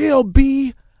still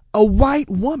be a white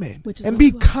woman and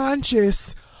be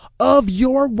conscious of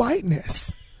your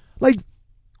whiteness. Like,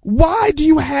 why do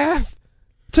you have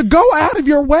to go out of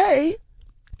your way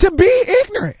to be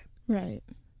ignorant? Right.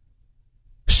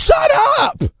 Shut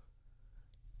up.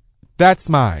 That's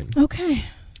mine. Okay.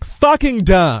 Fucking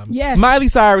dumb. Yes. Miley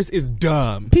Cyrus is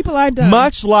dumb. People are dumb.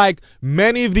 Much like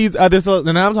many of these other,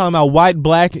 and I'm talking about white,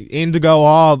 black, indigo,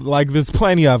 all, like, there's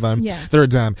plenty of them that are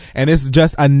dumb. And this is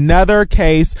just another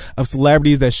case of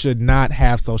celebrities that should not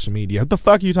have social media. What the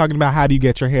fuck are you talking about? How do you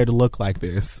get your hair to look like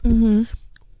this? Mm-hmm.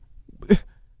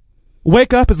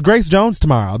 Wake up, it's Grace Jones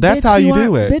tomorrow. That's bitch, how you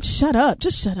do it. Bitch, shut up.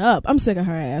 Just shut up. I'm sick of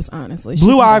her ass, honestly.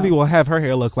 Blue Ivy will have her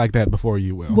hair look like that before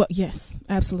you will. Well, yes,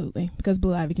 absolutely. Because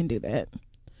Blue Ivy can do that.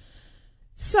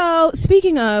 So,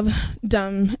 speaking of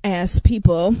dumb ass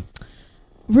people,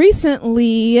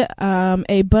 recently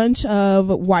a bunch of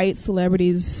white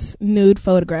celebrities' nude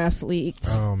photographs leaked.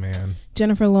 Oh, man.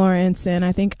 Jennifer Lawrence and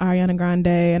I think Ariana Grande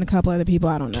and a couple other people.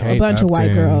 I don't know. Kate a bunch Upton. of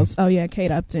white girls. Oh, yeah,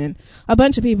 Kate Upton. A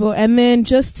bunch of people. And then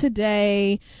just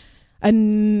today,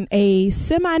 a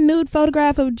semi-nude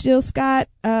photograph of Jill Scott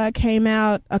came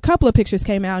out. A couple of pictures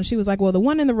came out, and she was like, well, the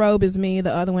one in the robe is me,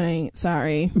 the other one ain't.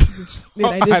 Sorry.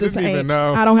 I didn't even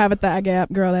know. I don't have a thigh gap.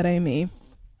 Girl, that ain't me.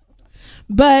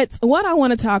 But what I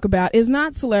want to talk about is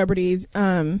not celebrities.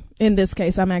 In this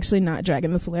case, I'm actually not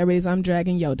dragging the celebrities. I'm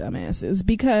dragging yo dumbasses,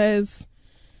 because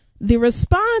the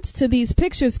response to these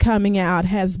pictures coming out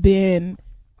has been,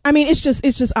 I mean, it's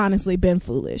just honestly been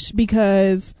foolish,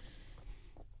 because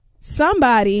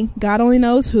somebody, God only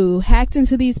knows who, hacked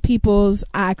into these people's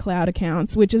iCloud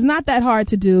accounts, which is not that hard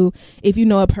to do if you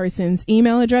know a person's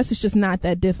email address. It's just not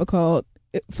that difficult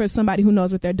for somebody who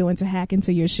knows what they're doing to hack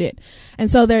into your shit. And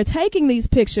so they're taking these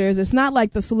pictures. It's not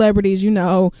like the celebrities,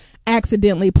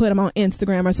 accidentally put them on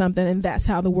Instagram or something, and that's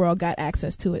how the world got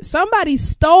access to it. Somebody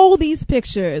stole these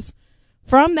pictures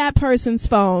from that person's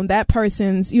phone, that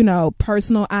person's,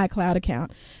 personal iCloud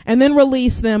account, and then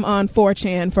released them on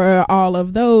 4chan for all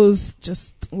of those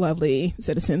just lovely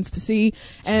citizens to see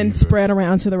and spread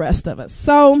around to the rest of us.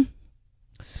 So,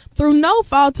 through no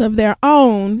fault of their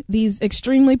own, these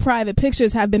extremely private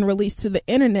pictures have been released to the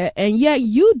internet, and yet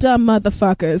you dumb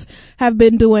motherfuckers have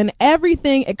been doing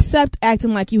everything except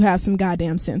acting like you have some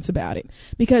goddamn sense about it.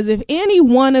 Because if any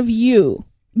one of you,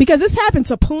 because this happened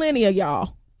to plenty of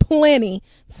y'all,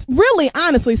 really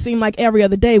honestly seem like every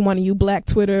other day one of you black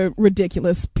Twitter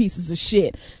ridiculous pieces of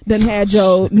shit done had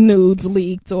your nudes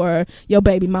leaked, or your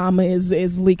baby mama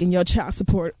is leaking your child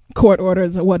support court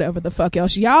orders or whatever the fuck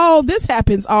else. Y'all, this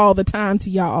happens all the time to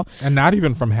y'all. And not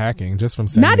even from hacking, just from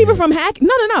sending Not even from hacking.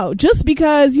 No. Just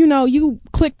because, you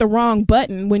clicked the wrong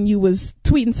button when you was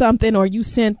tweeting something, or you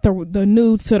sent the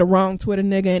nudes to the wrong Twitter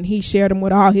nigga and he shared them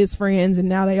with all his friends and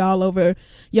now they all over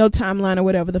your timeline or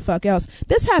whatever the fuck else.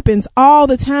 This happens all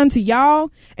the time to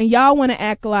y'all, and y'all want to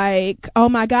act like, oh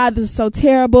my God, this is so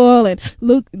terrible, and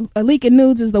leaking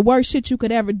nudes is the worst shit you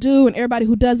could ever do, and everybody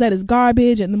who does that is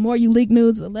garbage, and the more you leak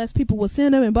nudes, the less people will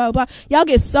send them, and blah, blah, blah. Y'all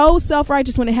get so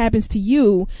self-righteous when it happens to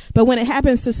you, but when it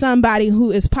happens to somebody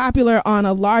who is popular on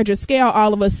a larger scale,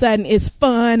 all of a sudden it's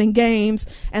fun and games,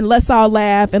 and let's all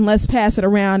laugh, and let's pass it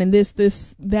around, and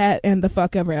this, that, and the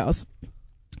fuck ever else.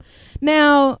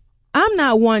 Now, I'm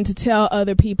not one to tell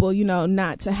other people,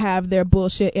 not to have their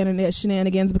bullshit internet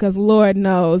shenanigans, because Lord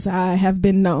knows I have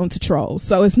been known to troll.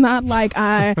 So it's not like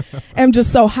I am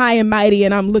just so high and mighty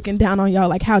and I'm looking down on y'all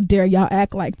like, how dare y'all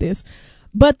act like this?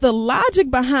 But the logic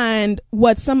behind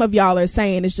what some of y'all are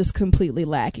saying is just completely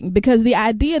lacking, because the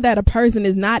idea that a person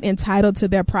is not entitled to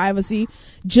their privacy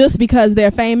just because they're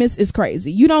famous is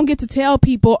crazy. You don't get to tell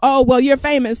people, oh, well, you're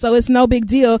famous, so it's no big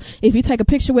deal if you take a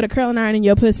picture with a curling iron in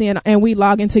your pussy and we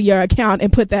log into your account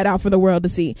and put that out for the world to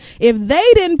see. If they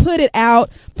didn't put it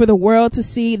out for the world to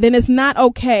see, then it's not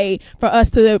okay for us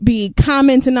to be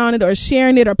commenting on it or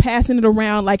sharing it or passing it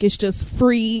around like it's just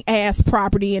free ass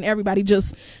property and everybody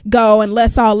just go and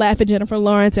let's all laugh at Jennifer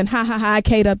Lawrence and ha,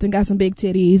 Kate Upton got some big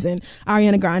titties and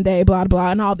Ariana Grande, blah, blah,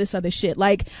 and all this other shit.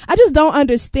 Like, I just don't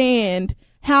understand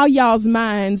how y'all's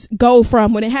minds go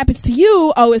from when it happens to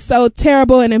you, oh, it's so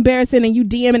terrible and embarrassing, and you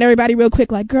DMing everybody real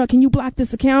quick like, girl, can you block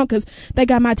this account because they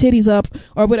got my titties up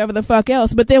or whatever the fuck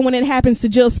else. But then when it happens to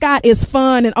Jill Scott, it's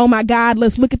fun and oh my God,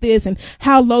 let's look at this and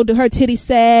how low do her titties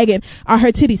sag and are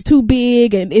her titties too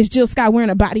big and is Jill Scott wearing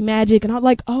a body magic, and I'm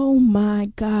like, oh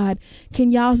my God,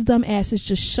 can y'all's dumb asses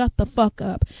just shut the fuck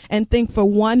up and think for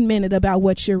 1 minute about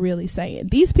what you're really saying.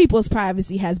 These people's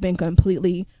privacy has been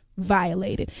completely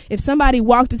violated. If somebody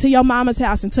walked into your mama's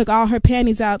house and took all her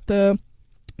panties out the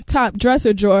top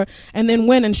dresser drawer and then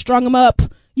went and strung them up,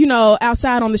 you know,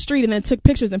 outside on the street and then took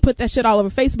pictures and put that shit all over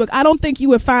Facebook, I don't think you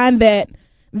would find that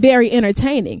very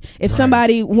entertaining. If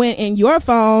somebody went in your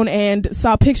phone and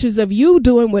saw pictures of you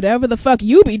doing whatever the fuck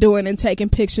you be doing and taking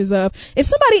pictures of, if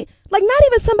somebody, like not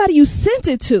even somebody you sent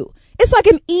it to, it's like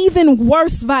an even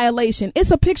worse violation.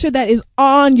 It's a picture that is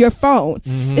on your phone.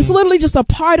 It's literally just a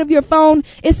part of your phone.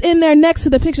 It's in there next to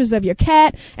the pictures of your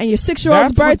cat and your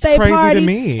 6-year-old's birthday party.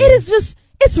 It is just,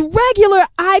 it's regular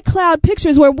iCloud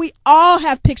pictures where we all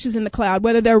have pictures in the cloud,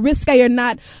 whether they're risque or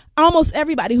not. Almost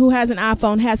everybody who has an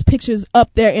iPhone has pictures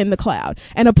up there in the cloud.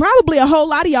 And probably a whole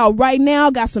lot of y'all right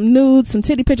now got some nudes, some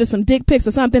titty pictures, some dick pics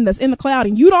or something that's in the cloud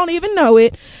and you don't even know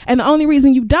it. And the only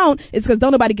reason you don't is because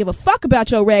don't nobody give a fuck about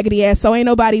your raggedy ass, so ain't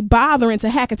nobody bothering to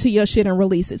hack into your shit and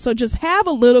release it. So just have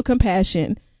a little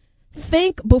compassion.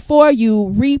 Think before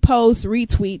you repost,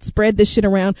 retweet, spread this shit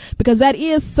around, because that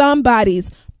is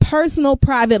somebody's personal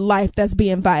private life that's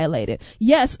being violated.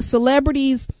 Yes,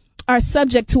 celebrities are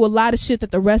subject to a lot of shit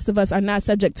that the rest of us are not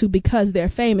subject to because they're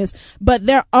famous, but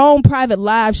their own private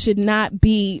lives should not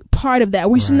be part of that.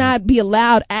 We should not be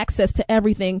allowed access to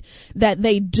everything that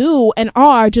they do and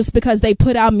are just because they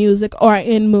put out music or are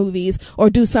in movies or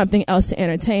do something else to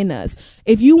entertain us.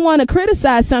 If you want to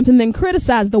criticize something, then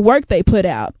criticize the work they put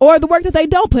out or the work that they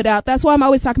don't put out. That's why I'm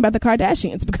always talking about the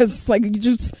Kardashians, because it's like you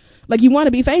just like you want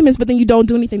to be famous, but then you don't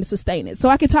do anything to sustain it. So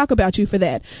I could talk about you for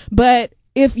that. But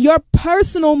if your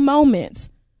personal moments,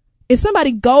 if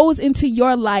somebody goes into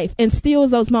your life and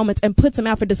steals those moments and puts them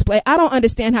out for display, I don't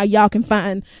understand how y'all can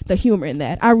find the humor in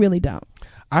that. I really don't.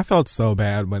 I felt so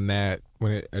bad when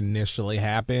it initially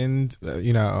happened,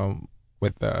 you know,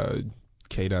 with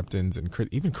Kate Upton's and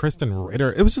even Kristen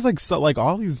Ritter. It was just like so, like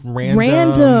all these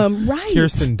random right.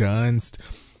 Kirsten Dunst.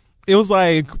 It was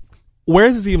like, where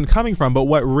is this even coming from? But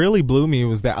what really blew me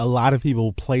was that a lot of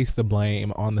people place the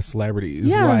blame on the celebrities.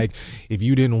 Yeah. Like, if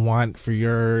you didn't want for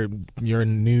your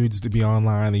nudes to be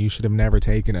online, then you should have never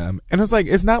taken them. And it's like,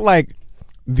 it's not like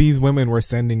these women were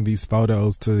sending these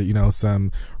photos to, you know,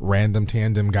 some random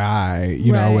tandem guy,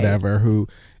 you know, whatever, who...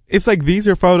 It's like these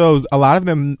are photos, a lot of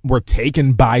them were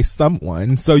taken by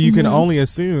someone. So you can only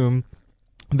assume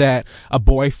that a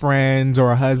boyfriend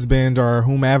or a husband or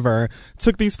whomever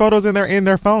took these photos and they're in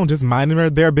their phone just minding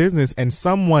their business, and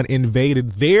someone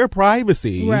invaded their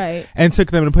privacy and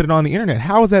took them and put it on the internet.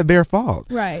 How is that their fault?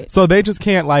 Right. So they just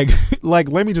can't like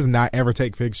let me just not ever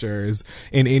take pictures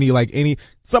in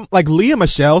some like Lea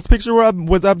Michelle's picture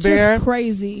was up there. Just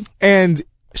crazy. And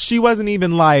she wasn't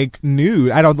even like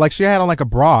nude. She had on like a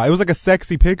bra. It was like a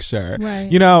sexy picture. Right.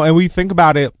 You know, and we think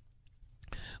about it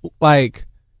like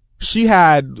she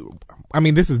had, I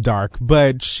mean, this is dark,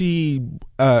 but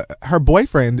her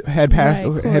boyfriend had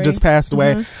just passed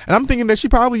away. And I'm thinking that she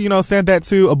probably, you know, sent that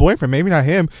to a boyfriend, maybe not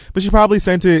him, but she probably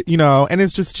sent it, you know, and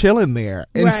it's just chilling there.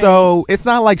 And so it's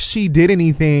not like she did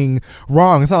anything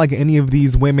wrong. It's not like any of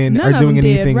these women are doing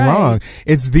anything wrong.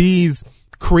 It's these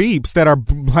creeps that are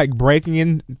like breaking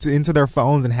into their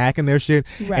phones and hacking their shit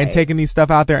and taking these stuff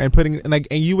out there and putting and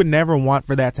you would never want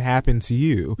for that to happen to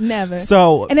you. Never.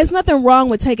 So, and there's nothing wrong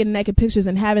with taking naked pictures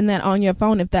and having that on your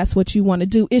phone if that's what you want to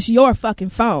do. It's your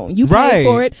fucking phone. You pay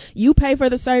for it. You pay for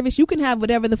the service. You can have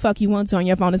whatever the fuck you want to on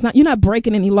your phone. You're not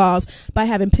breaking any laws by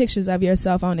having pictures of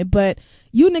yourself on it, but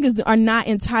you niggas are not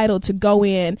entitled to go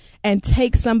in and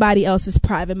take somebody else's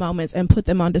private moments and put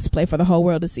them on display for the whole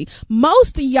world to see.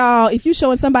 Most of y'all, if you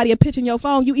showing somebody a picture in your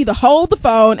phone, you either hold the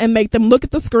phone and make them look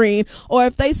at the screen, or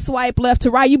if they swipe left to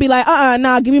right, you be like,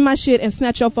 nah, give me my shit, and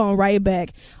snatch your phone right back.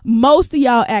 Most of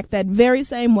y'all act that very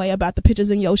same way about the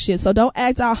pictures in your shit. So don't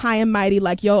act all high and mighty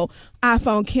like your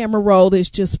iPhone camera roll is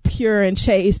just pure and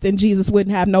chaste and Jesus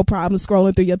wouldn't have no problem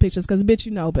scrolling through your pictures, because bitch,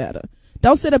 you know better.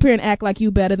 Don't sit up here and act like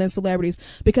you better than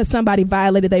celebrities because somebody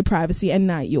violated their privacy and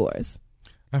not yours.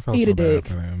 I felt Eat so a dick.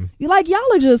 bad for them.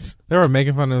 Y'all are just... They were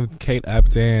making fun of Kate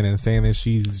Upton and saying that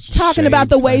she's talking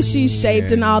about the way she's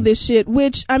shaped and all this shit,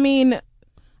 which, I mean,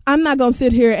 I'm not going to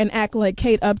sit here and act like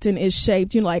Kate Upton is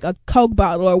shaped, like a Coke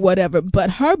bottle or whatever,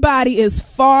 but her body is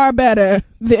far better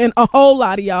than a whole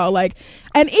lot of y'all. And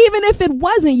even if it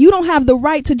wasn't, you don't have the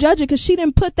right to judge it because she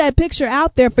didn't put that picture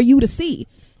out there for you to see.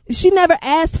 She never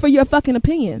asked for your fucking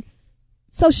opinion.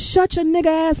 So shut your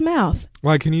nigga ass mouth.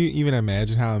 Can you even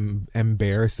imagine how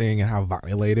embarrassing and how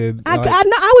violated? I know.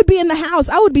 I would be in the house.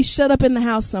 I would be shut up in the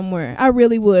house somewhere. I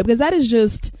really would, because that is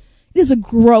just... It is a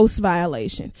gross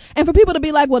violation. And for people to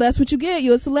be like, well, that's what you get.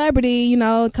 You're a celebrity.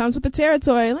 It comes with the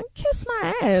territory. Kiss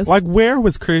my ass. Where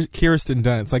was Kirsten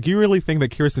Dunst? You really think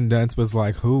that Kirsten Dunst was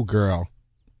like, who, girl?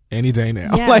 Any day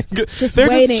now. Yeah, they're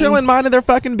waiting. just chilling, minding their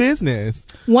fucking business.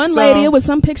 One lady, it was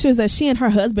some pictures that she and her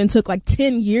husband took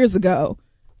 10 years ago.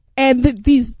 And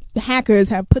these hackers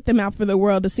have put them out for the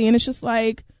world to see. And it's just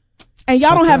and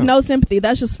y'all don't have no sympathy.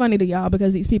 That's just funny to y'all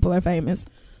because these people are famous.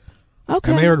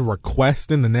 Okay. And they were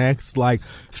requesting the next,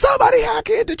 somebody hack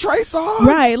into Trey Songz.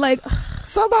 Right,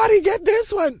 somebody get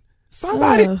this one.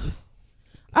 Somebody.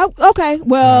 Okay,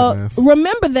 well,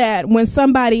 remember that when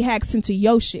somebody hacks into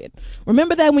your shit.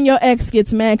 Remember that when your ex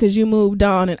gets mad because you moved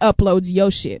on and uploads your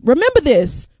shit. Remember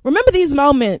this. Remember these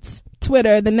moments,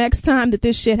 Twitter, the next time that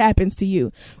this shit happens to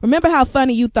you. Remember how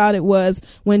funny you thought it was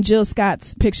when Jill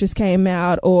Scott's pictures came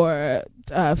out, or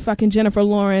fucking Jennifer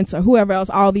Lawrence, or whoever else.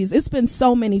 All these, it's been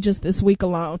so many just this week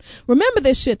alone. Remember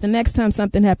this shit the next time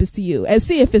something happens to you, and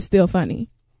see if it's still funny.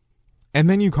 And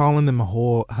then you calling them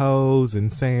hoes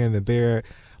and saying that they're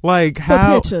for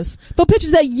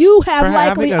pictures that you have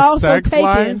likely also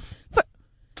taken.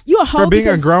 You a hoe for being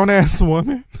a grown ass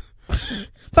woman.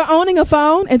 For owning a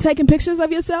phone and taking pictures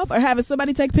of yourself, or having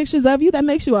somebody take pictures of you, that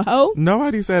makes you a hoe.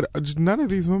 Nobody said. None of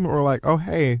these women were like, oh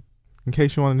hey, in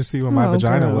case you wanted to see what my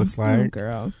vagina looks like. Oh,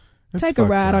 girl. Take a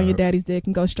ride on your daddy's dick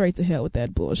and go straight to hell with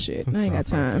that bullshit. I ain't got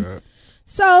time.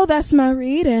 So that's my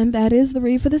read, and that is the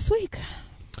read for this week.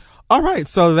 All right,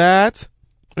 so that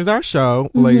is our show,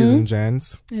 ladies and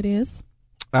gents. It is.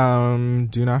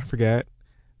 Do not forget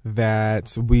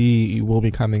that we will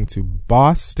be coming to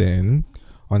Boston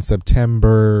on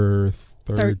September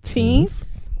 13th.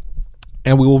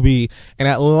 And we will be in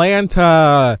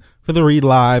Atlanta for the Read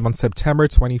Live on September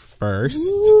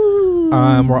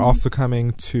 21st. We're also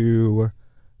coming to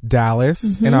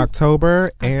Dallas in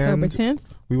October. October 10th.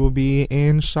 We will be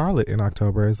in Charlotte in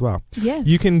October as well. Yes.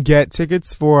 You can get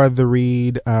tickets for the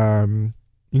Read. You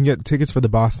can get tickets for the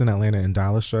Boston, Atlanta, and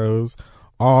Dallas shows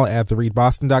all at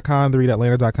thereadboston.com,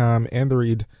 thereadatlanta.com, and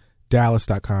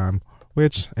thereaddallas.com.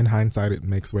 Which, in hindsight, it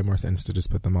makes way more sense to just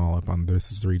put them all up on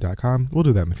thisistheread.com. We'll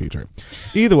do that in the future.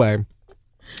 Either way,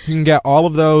 you can get all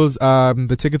of those.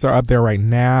 The tickets are up there right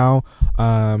now.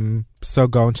 So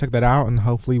go and check that out, and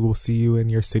hopefully we'll see you in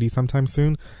your city sometime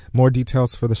soon. More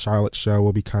details for the Charlotte show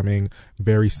will be coming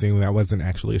very soon. That wasn't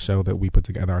actually a show that we put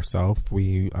together ourselves.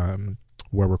 We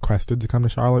were requested to come to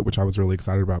Charlotte, which I was really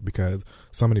excited about because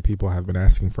so many people have been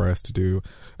asking for us to do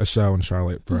a show in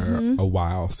Charlotte for a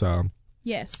while. So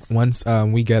yes, once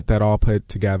we get that all put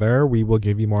together, we will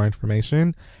give you more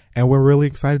information. And we're really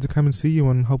excited to come and see you,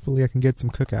 and hopefully I can get some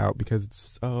cookout because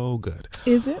it's so good.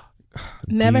 Is it?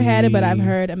 Never had it, but I've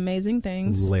heard amazing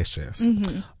things. Delicious.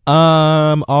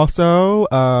 Also,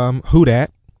 Who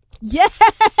Dat? Yes!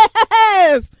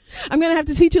 I'm going to have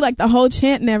to teach you the whole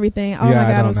chant and everything. Oh my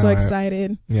God, I'm so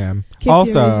excited. Yeah. Kid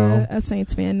also, is a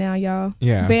Saints fan now, y'all.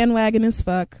 Yeah. Bandwagon as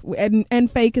fuck and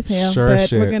fake as hell. Sure but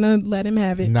shit. We're going to let him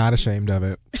have it. Not ashamed of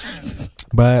it.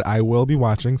 But I will be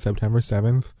watching September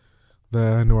 7th,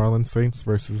 the New Orleans Saints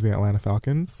versus the Atlanta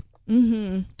Falcons.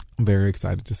 I'm very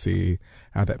excited to see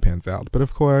how that pans out. But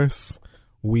of course,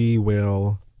 we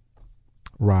will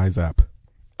rise up.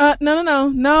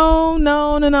 No,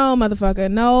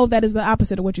 motherfucker. No, that is the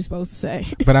opposite of what you're supposed to say.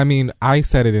 But I mean, I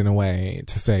said it in a way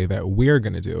to say that we're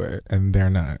going to do it and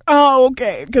they're not. Oh,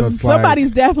 okay. Because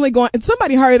somebody's definitely going,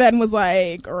 somebody heard that and was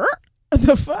like,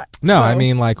 the fuck? No, so, I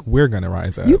mean, we're going to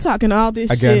rise up. You talking all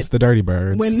this against shit. Against the Dirty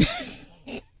Birds.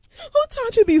 Who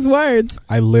taught you these words?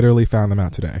 I literally found them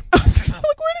out today. Where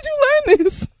did you learn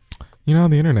this? You know,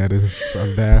 the internet is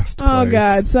a vast place. Oh,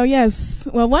 God. So, yes.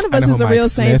 Well, one of us is a real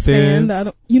Saints fan.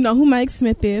 You know who Mike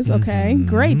Smith is. Okay.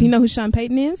 Great. Do you know who Sean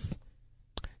Payton is?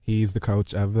 He's the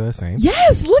coach of the Saints.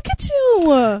 Yes. Look at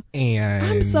you. And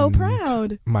I'm so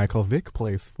proud. Michael Vick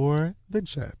plays for the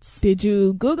Jets. Did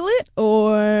you Google it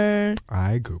or?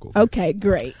 I Googled it. Okay.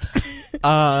 Great.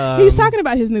 He's talking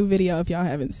about his new video if y'all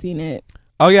haven't seen it.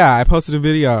 Oh yeah, I posted a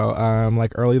video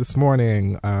early this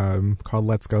morning called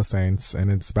Let's Go Saints,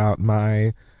 and it's about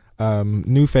my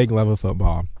new fake love of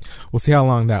football. We'll see how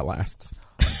long that lasts.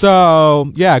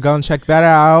 So, yeah, go and check that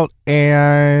out.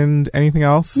 And anything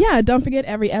else? Yeah, don't forget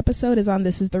every episode is on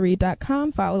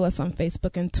thisistheread.com. Follow us on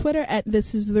Facebook and Twitter at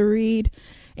thisistheread.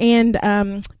 And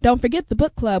don't forget the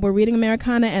book club. We're reading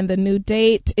Americana, and the new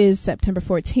date is September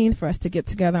 14th for us to get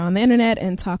together on the internet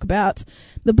and talk about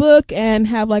the book and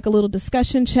have like a little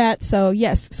discussion chat. So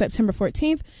yes, September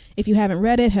 14th. If you haven't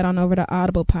read it, head on over to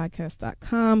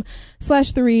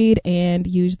audiblepodcast.com/theread and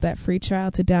use that free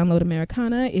trial to download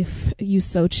Americana if you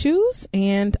so choose.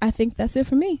 And I think that's it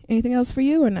for me. Anything else for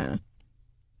you or not?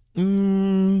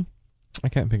 I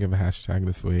can't think of a hashtag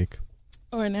this week.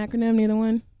 Or an acronym, neither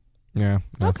one? Yeah.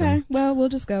 Nothing. Okay, well, we'll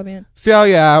just go then. So,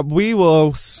 yeah, we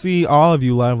will see all of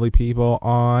you lovely people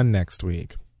on next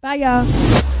week. Bye, y'all.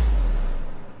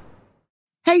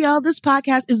 Hey, y'all, this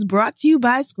podcast is brought to you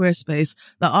by Squarespace,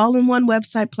 the all-in-one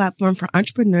website platform for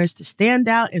entrepreneurs to stand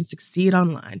out and succeed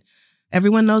online.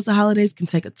 Everyone knows the holidays can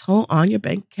take a toll on your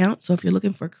bank account, so if you're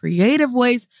looking for creative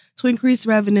ways to increase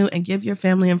revenue and give your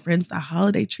family and friends the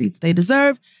holiday treats they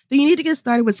deserve, then you need to get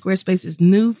started with Squarespace's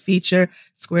new feature,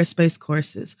 Squarespace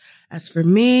Courses. As for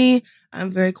me,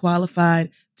 I'm very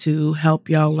qualified to help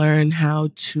y'all learn how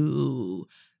to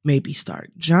maybe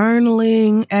start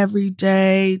journaling every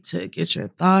day to get your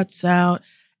thoughts out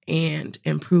and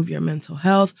improve your mental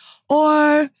health,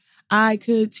 or I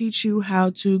could teach you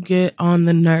how to get on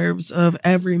the nerves of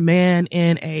every man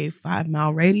in a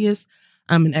 5-mile radius.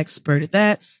 I'm an expert at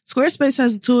that. Squarespace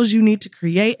has the tools you need to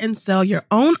create and sell your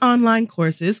own online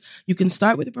courses. You can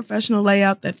start with a professional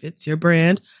layout that fits your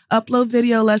brand, upload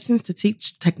video lessons to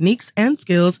teach techniques and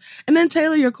skills, and then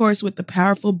tailor your course with the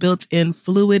powerful built-in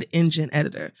Fluid Engine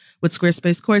editor. With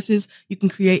Squarespace Courses, you can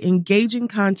create engaging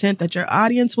content that your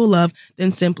audience will love,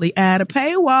 then simply add a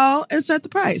paywall and set the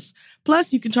price.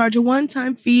 Plus, you can charge a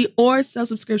one-time fee or sell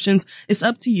subscriptions. It's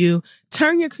up to you.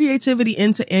 Turn your creativity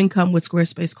into income with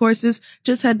Squarespace Courses.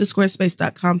 Just head to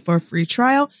squarespace.com for a free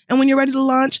trial. And when you're ready to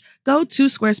launch, go to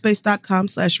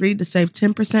squarespace.com/read to save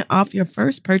 10% off your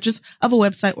first purchase of a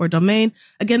website or domain.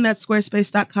 Again, that's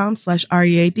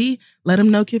squarespace.com/READ. Let them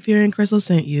know Kid Fury and Crystal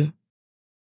sent you.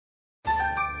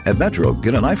 At Metro,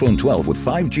 get an iPhone 12 with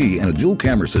 5G and a dual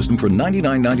camera system for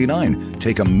 $99.99.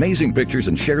 Take amazing pictures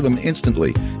and share them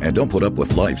instantly. And don't put up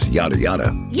with life's yada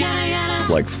yada. Yada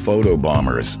yada. Like photo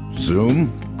bombers.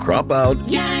 Zoom, crop out,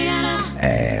 Yada yada.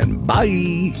 and bye.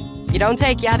 You don't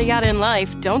take yada yada in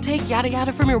life, don't take yada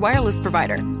yada from your wireless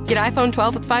provider. Get iPhone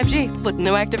 12 with 5G with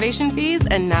no activation fees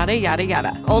and nada yada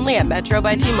yada. Only at Metro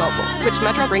by T-Mobile. Switch to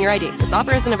Metro, bring your ID. This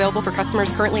offer isn't available for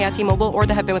customers currently at T-Mobile or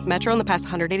that have been with Metro in the past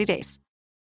 180 days.